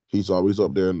 he's always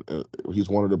up there, and he's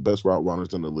one of the best route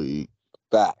runners in the league.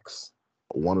 Facts.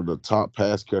 One of the top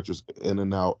pass catchers in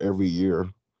and out every year.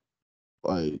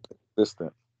 Like,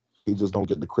 consistent. He just don't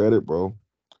get the credit, bro.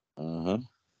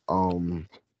 Mm-hmm.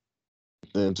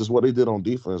 And just what they did on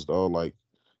defense, though, like,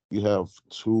 you have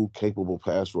 2 capable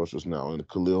pass rushers now in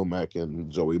Khalil Mack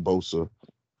and Joey Bosa,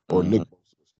 or Nick Bosa,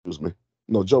 excuse me.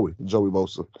 No, Joey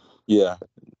Bosa. Yeah.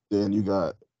 Then you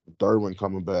got Derwin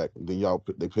coming back. And then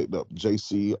they picked up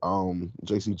JC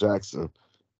Jackson.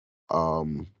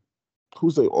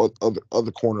 Who's the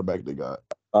other cornerback they got?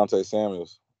 Dante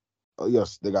Samuels.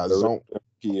 Yes, they got Zonk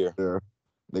here. There.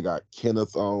 They got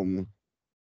Kenneth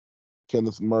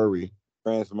Murray.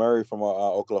 Franz Murray from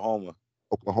Oklahoma.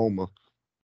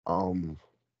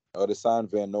 They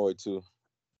signed Van Noy too.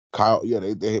 Kyle, yeah,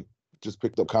 they just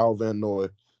picked up Kyle Van Noy.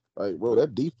 Like, bro,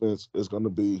 that defense is gonna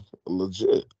be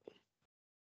legit.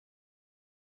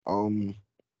 And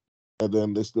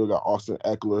then they still got Austin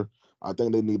Eckler. I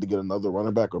think they need to get another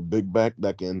running back or big back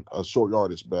that can a short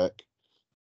yardage back.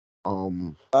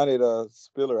 I need a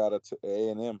Spiller out of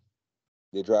A&M.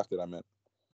 They drafted, I meant.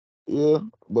 Yeah,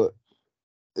 but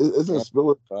isn't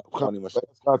Spiller a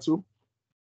fast guy too?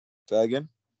 Say again?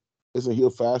 Isn't he a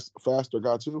faster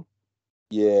guy too?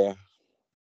 Yeah.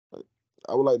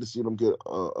 I would like to see them get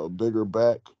a bigger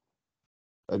back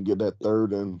and get that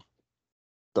third and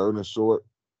short.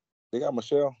 They got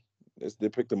Michelle. They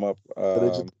picked him up. They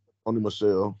just only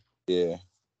Michelle. Yeah.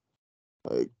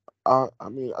 Like, I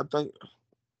mean, I think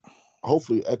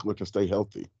hopefully Eckler can stay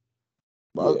healthy.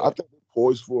 But I think they're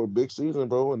poised for a big season,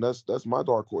 bro, and that's my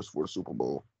dark horse for the Super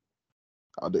Bowl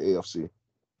out of the AFC.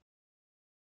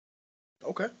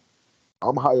 Okay.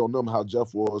 I'm high on them, how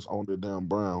Jeff was on the damn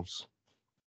Browns.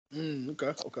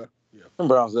 Okay. Yeah. Them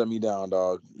Browns let me down,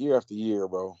 dog. Year after year,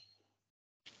 bro.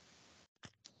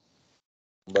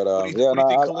 But what do you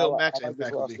think Khalil Mack's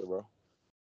impact will be, bro?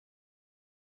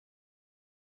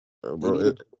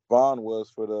 Bro, Vaughn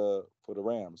was for the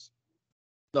Rams.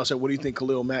 No, so what do you think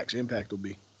Khalil Mack's impact will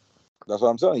be? That's what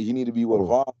I'm telling you. He need to be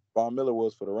what Von Miller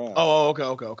was for the Rams. Oh, okay.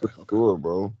 Sure,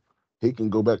 bro. He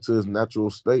can go back to his natural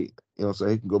state. You know what I'm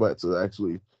saying? He can go back to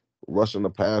actually rushing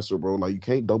the passer, bro. Like, you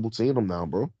can't double team him now,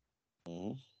 bro. Mm-hmm.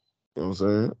 You know what I'm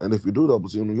saying? And if you do double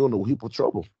team him, you'll know heap of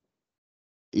trouble.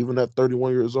 Even at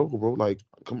 31 years old, bro. Like,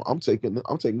 come on,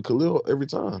 I'm taking Khalil every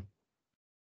time.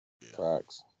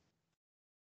 Facts.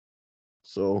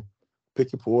 So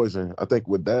pick your poison. I think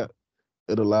with that,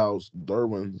 it allows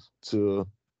Derwin to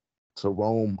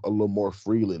roam a little more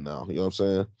freely now. You know what I'm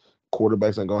saying?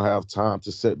 Quarterbacks ain't gonna have time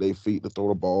to set their feet to throw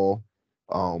the ball,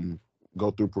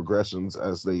 go through progressions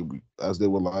as they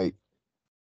would like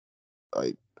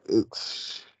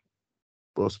it's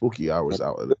spooky hours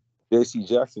out of it. JC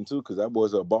Jackson too, because that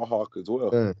boy's a ball hawk as well.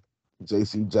 Yeah.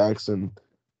 JC Jackson, you know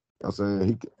what I'm saying,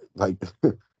 he like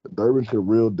Derwin can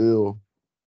real deal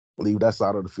leave that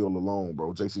side of the field alone,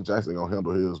 bro. JC Jackson gonna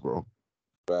handle his, bro.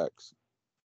 Facts.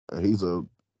 And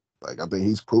I think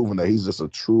he's proven that he's just a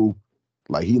true,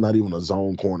 like, he's not even a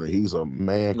zone corner. He's a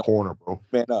man corner, bro.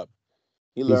 Man up.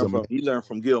 He learned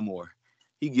from Gilmore.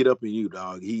 He get up in you,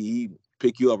 dog. He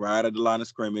pick you up right at the line of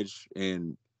scrimmage,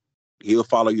 and he'll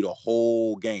follow you the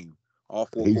whole game. All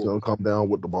 4 He's gonna come down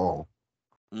with the ball.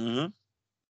 Mm-hmm.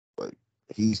 Like,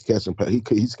 he's catching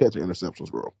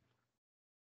interceptions, bro.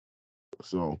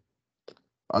 So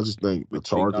I just think the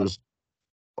Chargers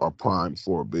are primed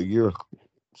for a big year.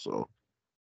 So,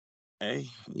 hey,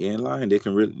 you ain't lying. They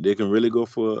can really go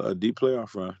for a deep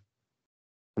playoff run.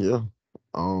 Yeah.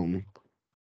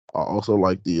 I also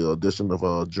like the addition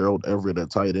of Gerald Everett at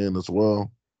tight end as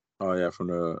well. Oh yeah, from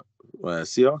the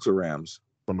Seahawks or Rams?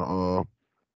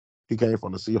 He came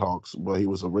from the Seahawks, but he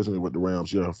was originally with the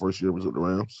Rams. Yeah, first year was with the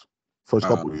Rams. First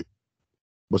couple of years.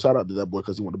 But shout out to that boy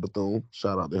because he went to Bethune.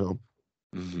 Shout out to him.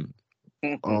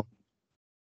 Mm-hmm.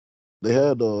 They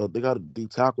got a D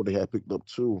tackle they had picked up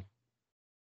too.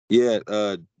 Yeah,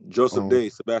 Joseph Day,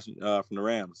 Sebastian from the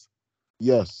Rams.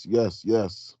 Yes.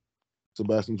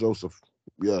 Sebastian Joseph.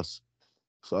 Yes.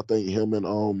 So I think him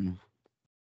and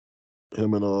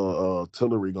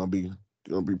Tillery gonna be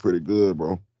pretty good,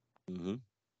 bro. Mm-hmm.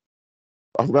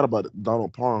 I forgot about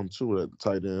Donald Parham too at the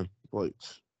tight end. Like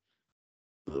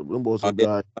them boys Oh, some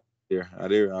guy. yeah, I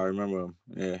remember him.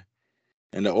 Yeah,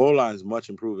 and the O line is much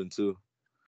improving too.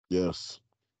 Yes.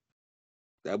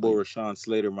 That boy Rashawn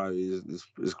Slater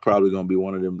is probably gonna be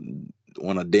one of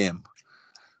them.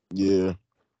 Yeah.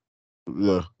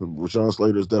 Yeah. Rashawn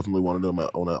Slater is definitely one of them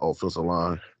on that offensive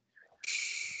line.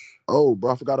 Oh,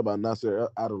 bro, I forgot about Nasir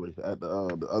Adderley at the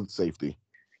other safety.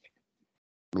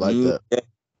 That. Yeah.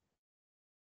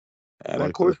 And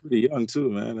that coach pretty young too,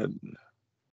 man.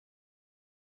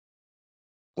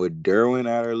 With Derwin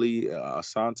Adderley,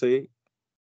 Asante,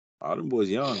 all them boys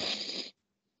young.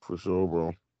 For sure,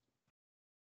 bro.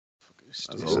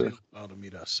 Still out of me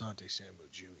that Asante Samuel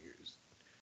Jr.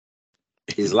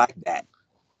 is like that.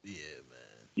 Yeah,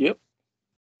 man. Yep.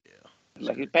 Yeah.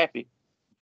 Like his pappy.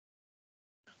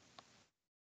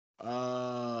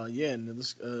 Yeah, and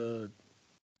this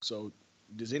so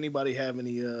does anybody have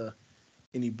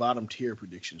any bottom tier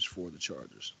predictions for the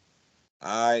Chargers?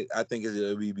 I think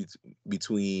it'll be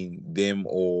between them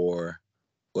or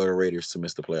the Raiders to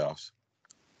miss the playoffs.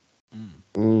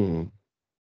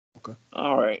 Okay.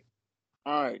 All right,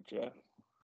 Jeff.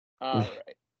 All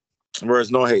right.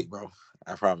 Whereas no hate, bro.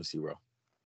 I promise you, bro.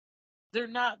 They're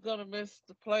not gonna miss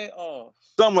the playoffs.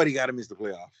 Somebody got to miss the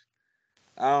playoffs.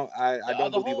 I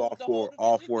don't believe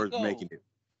all four is making it.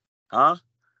 Huh?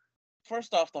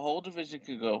 First off, the whole division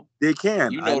could go. They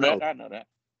can. You know that. I know that.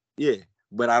 Yeah,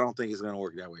 but I don't think it's gonna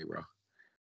work that way, bro.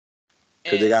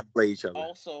 Because they got to play each other.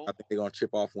 Also, I think they're gonna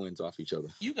chip off wins off each other.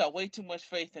 You got way too much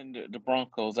faith in the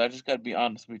Broncos. I just got to be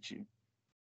honest with you.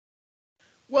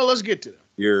 Well, let's get to them.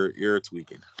 You're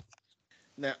tweaking.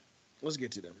 Now, let's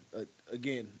get to them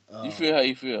again. You feel how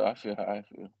you feel. I feel how I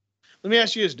feel. Let me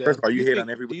ask you this, Dad. First of all, you hate on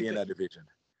everybody in that division.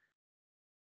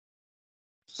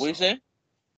 What you say?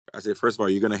 I said, first of all,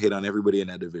 you're gonna hate on everybody in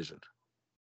that division.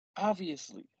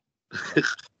 Obviously.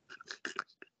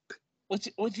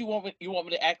 What you want me? You want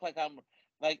me to act like I'm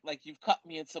like you've caught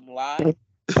me in some lie?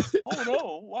 Oh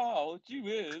no! Wow, gee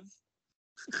whiz.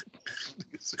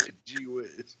 Gee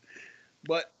whiz.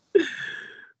 But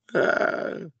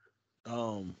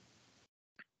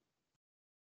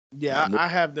yeah, I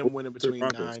have them winning between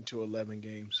 9 to 11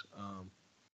 games.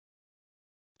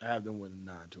 I have them winning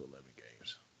 9 to 11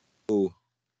 games. Ooh.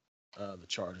 The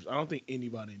Chargers. I don't think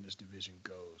anybody in this division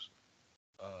goes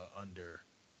under,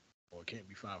 or it can't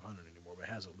be 500 anymore, but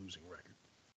has a losing record.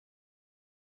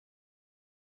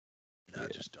 I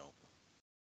just don't.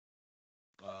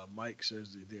 Mike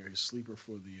says that they're his sleeper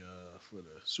for the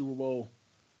Super Bowl.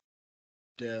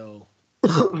 Dell.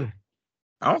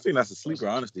 I don't think that's a sleeper,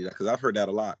 honestly, because I've heard that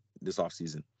a lot this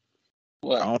offseason.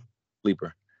 What? I don't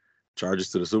sleeper.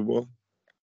 Chargers to the Super Bowl?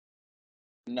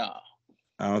 No.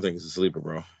 I don't think it's a sleeper,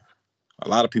 bro. A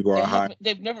lot of people are high.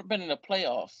 They've never been in the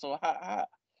playoffs, so how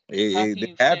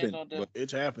it happened. But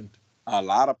it's happened. A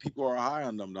lot of people are high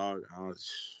on them, dog. I'm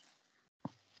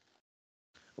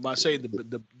about to say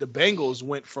the Bengals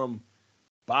went from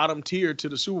bottom tier to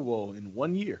the Super Bowl in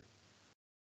 1 year.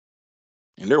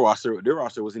 And their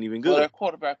roster wasn't even good. Well, their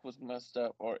quarterback was messed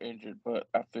up or injured, but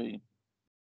I feel you.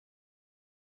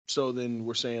 So then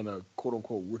we're saying a quote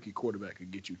unquote rookie quarterback could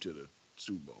get you to the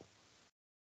Super Bowl.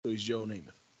 So he's Joe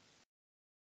Namath.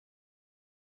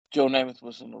 Joe Namath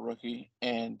wasn't a rookie,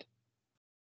 and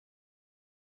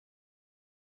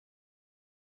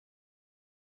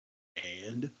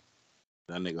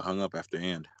that nigga hung up after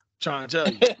and. Trying to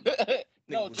tell you.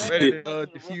 No, Joe Namath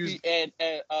wasn't a rookie, and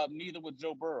neither was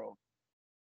Joe Burrow.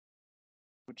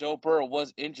 But Joe Burrow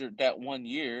was injured that 1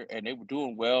 year, and they were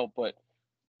doing well. But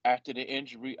after the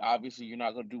injury, obviously, you're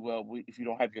not going to do well if you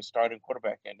don't have your starting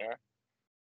quarterback in there.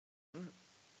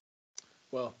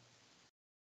 Well,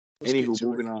 anywho,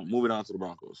 moving on to the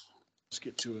Broncos. Let's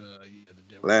get to the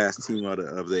Denver. Last team of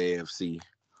the AFC.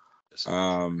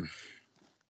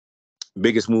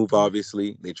 Biggest move,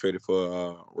 obviously, they traded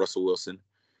for Russell Wilson.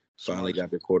 Finally got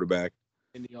their quarterback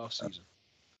in the offseason.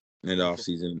 Then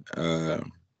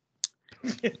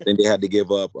they had to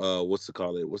give up what's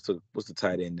the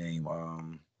tight end name?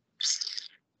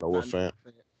 Noah Fant.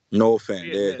 Noah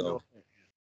Fant. There you go.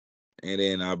 And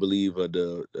then I believe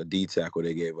the D tackle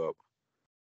they gave up.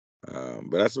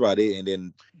 But that's about it. And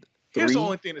then here's the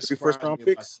only thing that's first round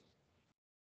picks.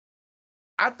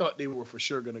 I thought they were for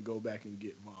sure going to go back and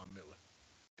get Von Miller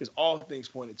because all things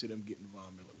pointed to them getting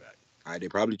Von Miller back. They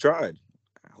probably tried.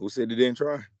 Who said they didn't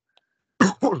try?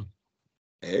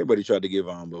 Everybody tried to get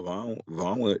Von, but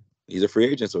Von went. He's a free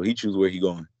agent, so he chooses where he's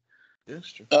going.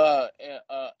 That's true.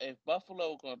 If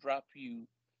Buffalo gonna drop you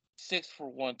 6 for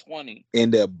 120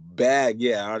 in the bag,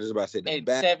 yeah, I was just about to say the and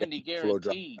bag. 70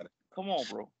 guaranteed, come on,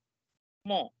 bro,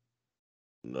 come on.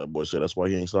 That boy said that's why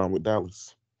he ain't signed with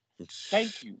Dallas.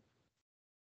 Thank you.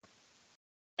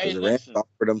 Hey, Because the Rams listen.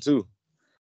 offered them too.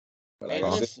 But Hey,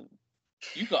 like listen.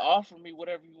 You can offer me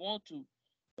whatever you want to,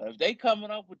 but if they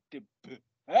coming up with the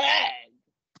bag,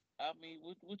 I mean,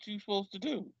 what you supposed to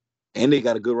do? and they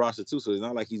got a good roster too, so it's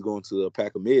not like he's going to a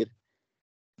pack of mid.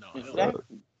 No,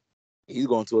 exactly. He's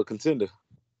going to a contender.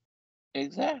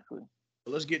 Exactly.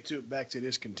 Let's get back to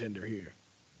this contender here.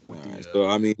 Right, so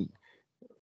I mean,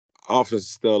 offense is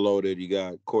still loaded. You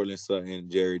got Cortland Sutton,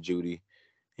 Jerry Jeudy,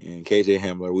 and KJ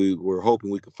Hamler. We're hoping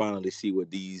we can finally see what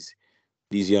these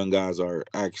young guys are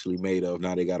actually made of.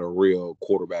 Now they got a real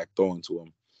quarterback throwing to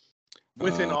them.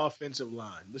 With an offensive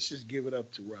line. Let's just give it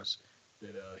up to Russ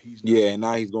that he's not. Yeah, and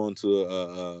now he's going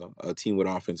to a team with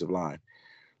an offensive line.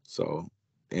 So,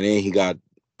 and then he got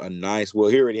a nice. Well,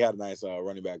 he already had a nice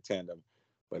running back tandem,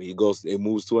 but it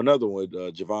moves to another one,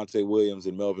 Javonte Williams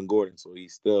and Melvin Gordon. So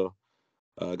he's still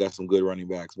got some good running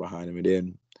backs behind him, and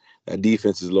then that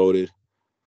defense is loaded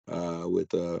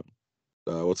with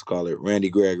Randy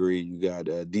Gregory. You got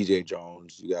DJ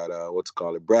Jones. You got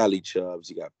Bradley Chubbs.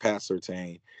 You got Pat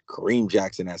Surtain, Kareem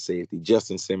Jackson at safety,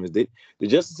 Justin Simmons. Did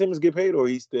Justin Simmons get paid, or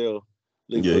he still?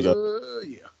 Yeah,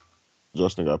 yeah.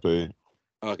 Justin got paid.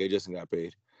 Okay, Justin got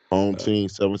paid. Home team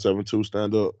 772.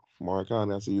 Stand up, Martin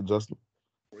County. I see you, Justin.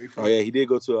 Oh yeah, he did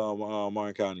go to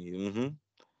Martin County.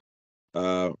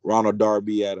 Mm-hmm. Ronald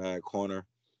Darby at corner.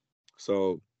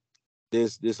 So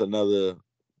this another.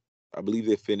 I believe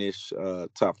they finished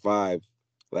top 5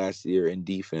 last year in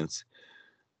defense.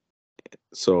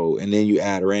 So, and then you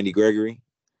add Randy Gregory,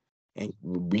 and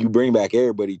you bring back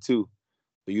everybody too.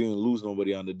 So you didn't lose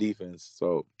nobody on the defense.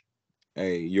 So,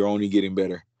 hey, you're only getting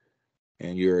better,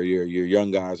 and your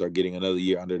young guys are getting another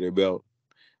year under their belt.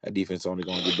 That defense only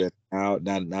going to get better now.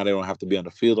 They don't have to be on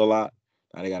the field a lot.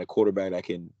 Now they got a quarterback that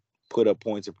can put up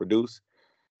points and produce.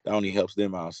 That only helps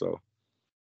them out. So,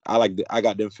 I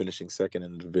got them finishing second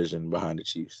in the division behind the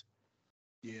Chiefs.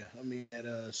 Yeah, I mean at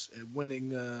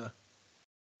winning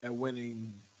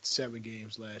 7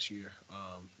 games last year.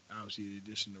 Obviously, in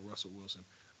addition to Russell Wilson,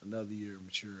 another year of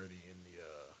maturity in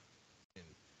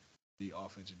the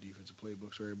offensive defensive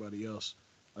playbooks for everybody else.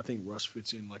 I think Russ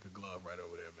fits in like a glove right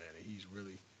over there, man. And he's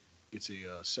really gets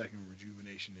a second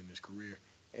rejuvenation in his career.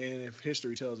 And if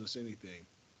history tells us anything,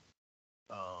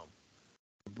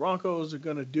 the Broncos are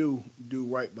gonna do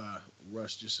right by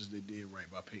Russ just as they did right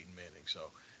by Peyton Manning. So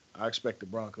I expect the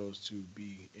Broncos to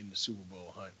be in the Super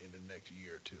Bowl hunt in the next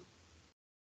year or two,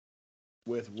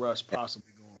 with Russ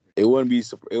possibly going. It wouldn't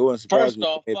surprise First me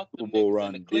off, if fuck Super them Bowl niggas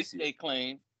run in the click this year. they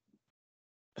claim.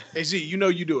 Hey Z,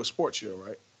 you do a sports show,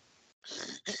 right?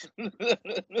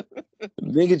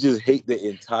 Nigga just hate the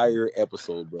entire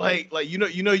episode, bro. Like you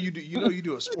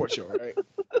do a sports show, right?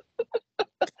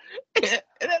 And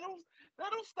that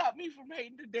don't stop me from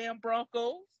hating the damn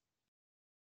Broncos.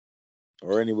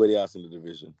 Or anybody else in the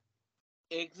division.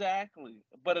 Exactly.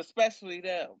 But especially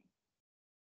them.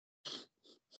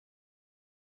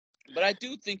 But I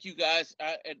do think you guys,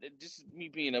 and this is me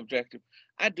being objective,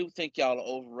 I do think y'all are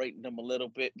overrating them a little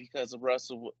bit because of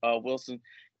Russell Wilson.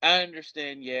 I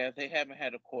understand, yeah, they haven't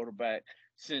had a quarterback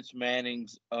since Manning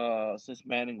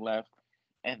left,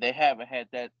 and they haven't had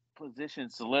that position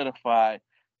solidified,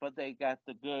 but they got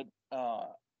the good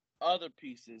other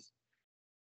pieces.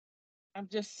 I'm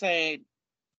just saying,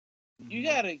 you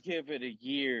got to give it a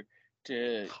year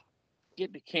to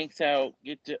get the kinks out,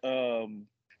 get the,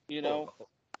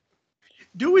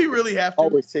 Do we really have to?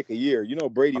 Always take a year. You know,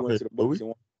 Brady went to the Bucs and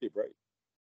won the ship, right?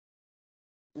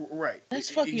 Right.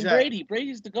 That's fucking exactly. Brady.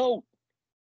 Brady's the GOAT.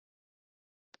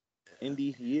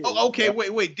 Indeed, he is. Oh, okay.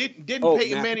 Wait. Didn't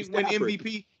Peyton Manning win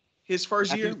MVP his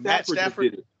first year? Matt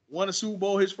Stafford won a Super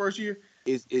Bowl his first year.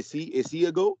 Is he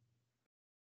a GOAT?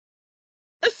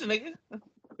 Listen, nigga.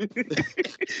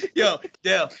 Yo,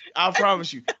 Dale, I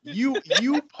promise you, you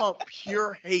pump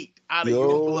pure hate out of your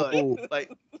blood.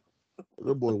 Like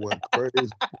that boy went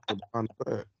crazy behind the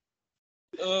back.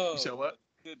 You said what?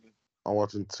 Goodness. I'm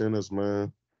watching tennis,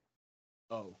 man.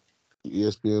 Oh.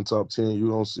 ESPN top 10. You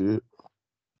don't see it.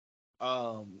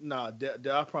 Nah,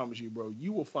 I promise you, bro,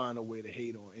 you will find a way to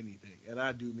hate on anything, and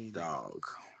I do mean that. Dog.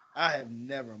 I have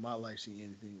never in my life seen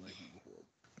anything like it before.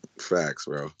 Facts,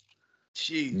 bro.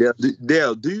 Jeez.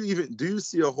 Dale, do you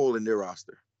see a hole in their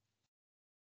roster?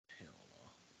 Hell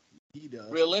no. He does.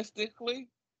 Realistically?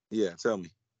 Yeah, tell me.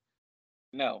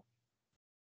 No.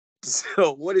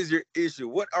 So, what is your issue?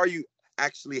 What are you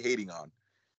actually hating on?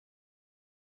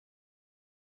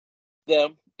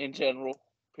 Them in general.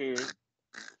 Period.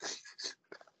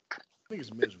 I think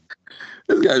it's miserable.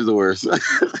 This guy's the worst.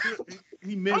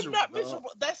 He miserable. I'm not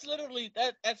miserable. That's literally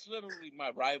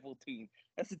my rival team.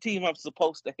 That's the team I'm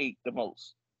supposed to hate the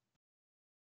most.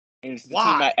 And it's the team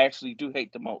I actually do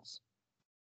hate the most.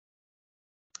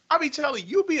 I be telling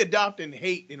you, be adopting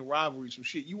hate and rivalries from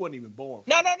shit you wasn't even born.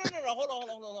 No. Hold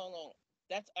on.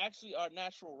 That's actually our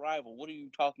natural rival. What are you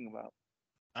talking about?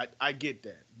 I get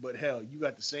that, but hell, you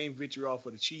got the same vitriol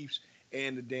for the Chiefs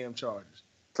and the damn Chargers.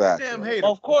 Fact, damn hater.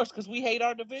 Of course, because we hate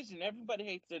our division. Everybody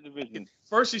hates their division.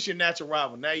 First, it's your natural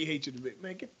rival. Now you hate your division.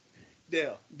 Man,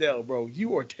 Dell, bro,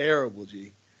 you are terrible,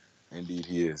 G. Indeed,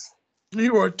 he is.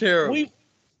 You are terrible.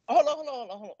 Hold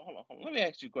on. Let me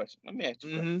ask you a question.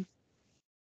 Mm-hmm.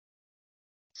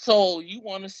 So you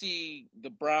want to see the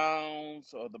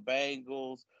Browns or the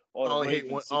Bengals or the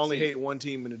Ravens? I only hate one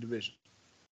team in the division.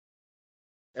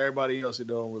 Everybody else, it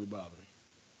don't really bother me.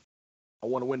 I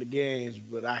want to win the games,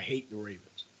 but I hate the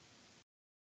Ravens.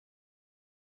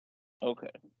 Okay.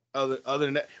 Other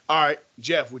than that, all right,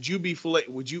 Jeff, would you be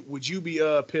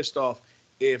pissed off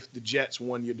if the Jets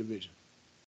won your division?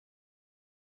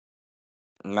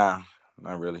 Nah,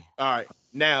 not really. All right,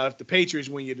 now if the Patriots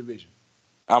win your division,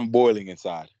 I'm boiling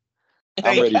inside.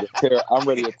 I'm ready to tear up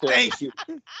the city.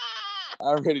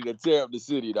 I'm ready to tear up the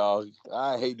city, dog.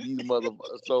 I hate these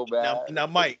motherfuckers so bad. Now,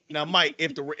 Mike,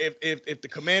 if the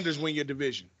Commanders win your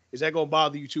division, is that gonna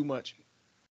bother you too much?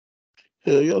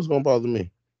 Hell yeah, it's gonna bother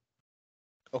me.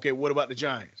 Okay, what about the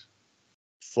Giants?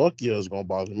 Fuck yeah, it's gonna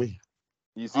bother me.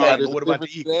 You see, what about the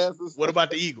Eagles? What about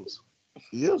the Eagles?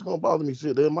 Yeah, it's gonna bother me.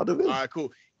 Shit, they're in my division. All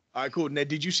right, cool. Now,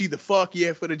 did you see the fuck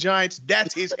yeah for the Giants?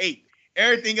 That's his hate.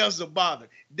 Everything else is a bother.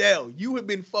 Dell, you have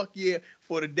been fuck yeah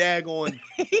for the daggone.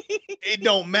 It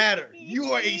don't matter.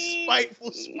 You are a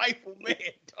spiteful man,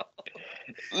 dog.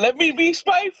 Let me be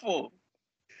spiteful.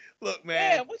 Look,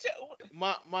 man.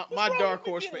 My dark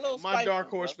horse for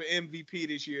MVP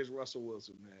this year is Russell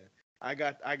Wilson, man. I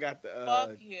got the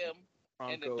fuck him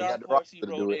Broncos. And the dark horse he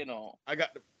rode in on. I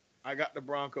got the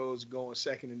Broncos going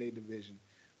second in their division,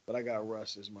 but I got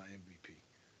Russ as my MVP.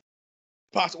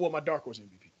 My dark horse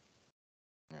MVP.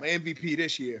 My MVP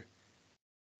this year.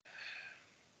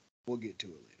 We'll get to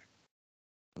it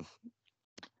later.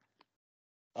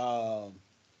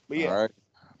 But yeah. All right.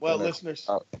 Well, listeners,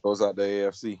 goes out the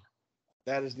AFC.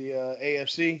 That is the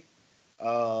AFC.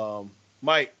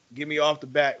 Mike, give me off the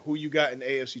bat who you got in the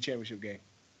AFC Championship game.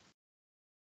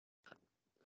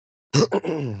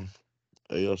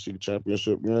 AFC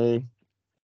Championship game.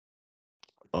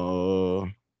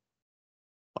 I'm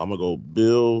gonna go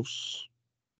Bills.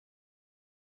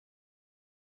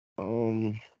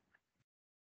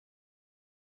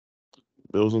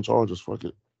 Bills and Chargers. Fuck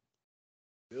it.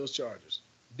 Bills Chargers.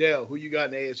 Dell, who you got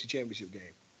in the AFC Championship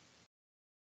game?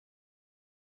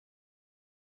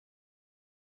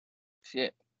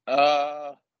 Shit.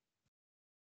 Let's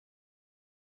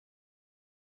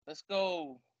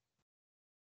go.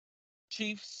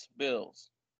 Chiefs,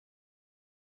 Bills.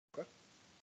 Okay.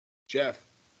 Jeff.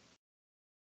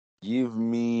 Give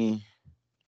me.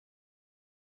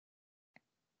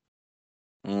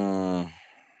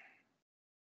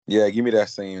 Yeah, give me that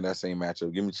same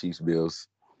matchup. Give me Chiefs, Bills.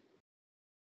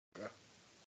 Okay.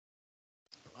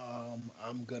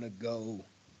 I'm gonna go.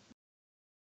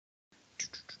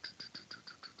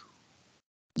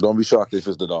 Don't be shocked if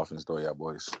it's the Dolphins, though, yeah,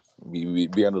 boys. Be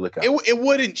on the lookout. It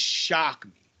wouldn't shock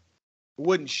me. It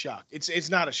wouldn't shock. It's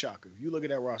not a shocker. If you look at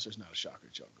that roster, it's not a shocker.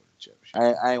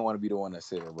 I ain't want to be the one that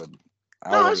said it, but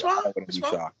it's fine. It's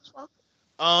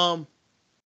fine.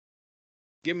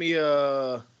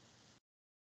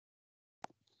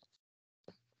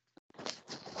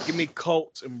 Give me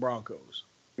Colts and Broncos.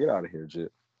 Get out of here,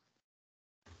 Jit.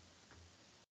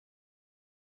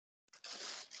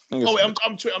 Oh wait, I'm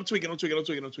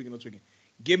tweaking.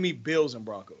 Give me Bills and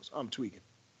Broncos. I'm tweaking.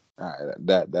 All right,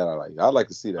 that I like. I'd like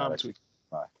to see that. I'm tweaking.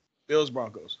 Bills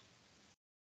Broncos.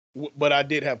 But I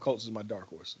did have Colts as my dark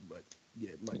horse. But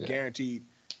yeah, guaranteed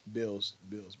Bills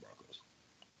Broncos.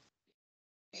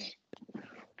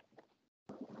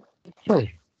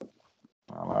 I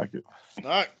like it. All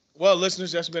right. Well,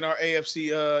 listeners, that's been our AFC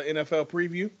NFL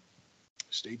preview.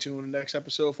 Stay tuned in the next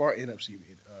episode for our NFC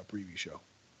preview show.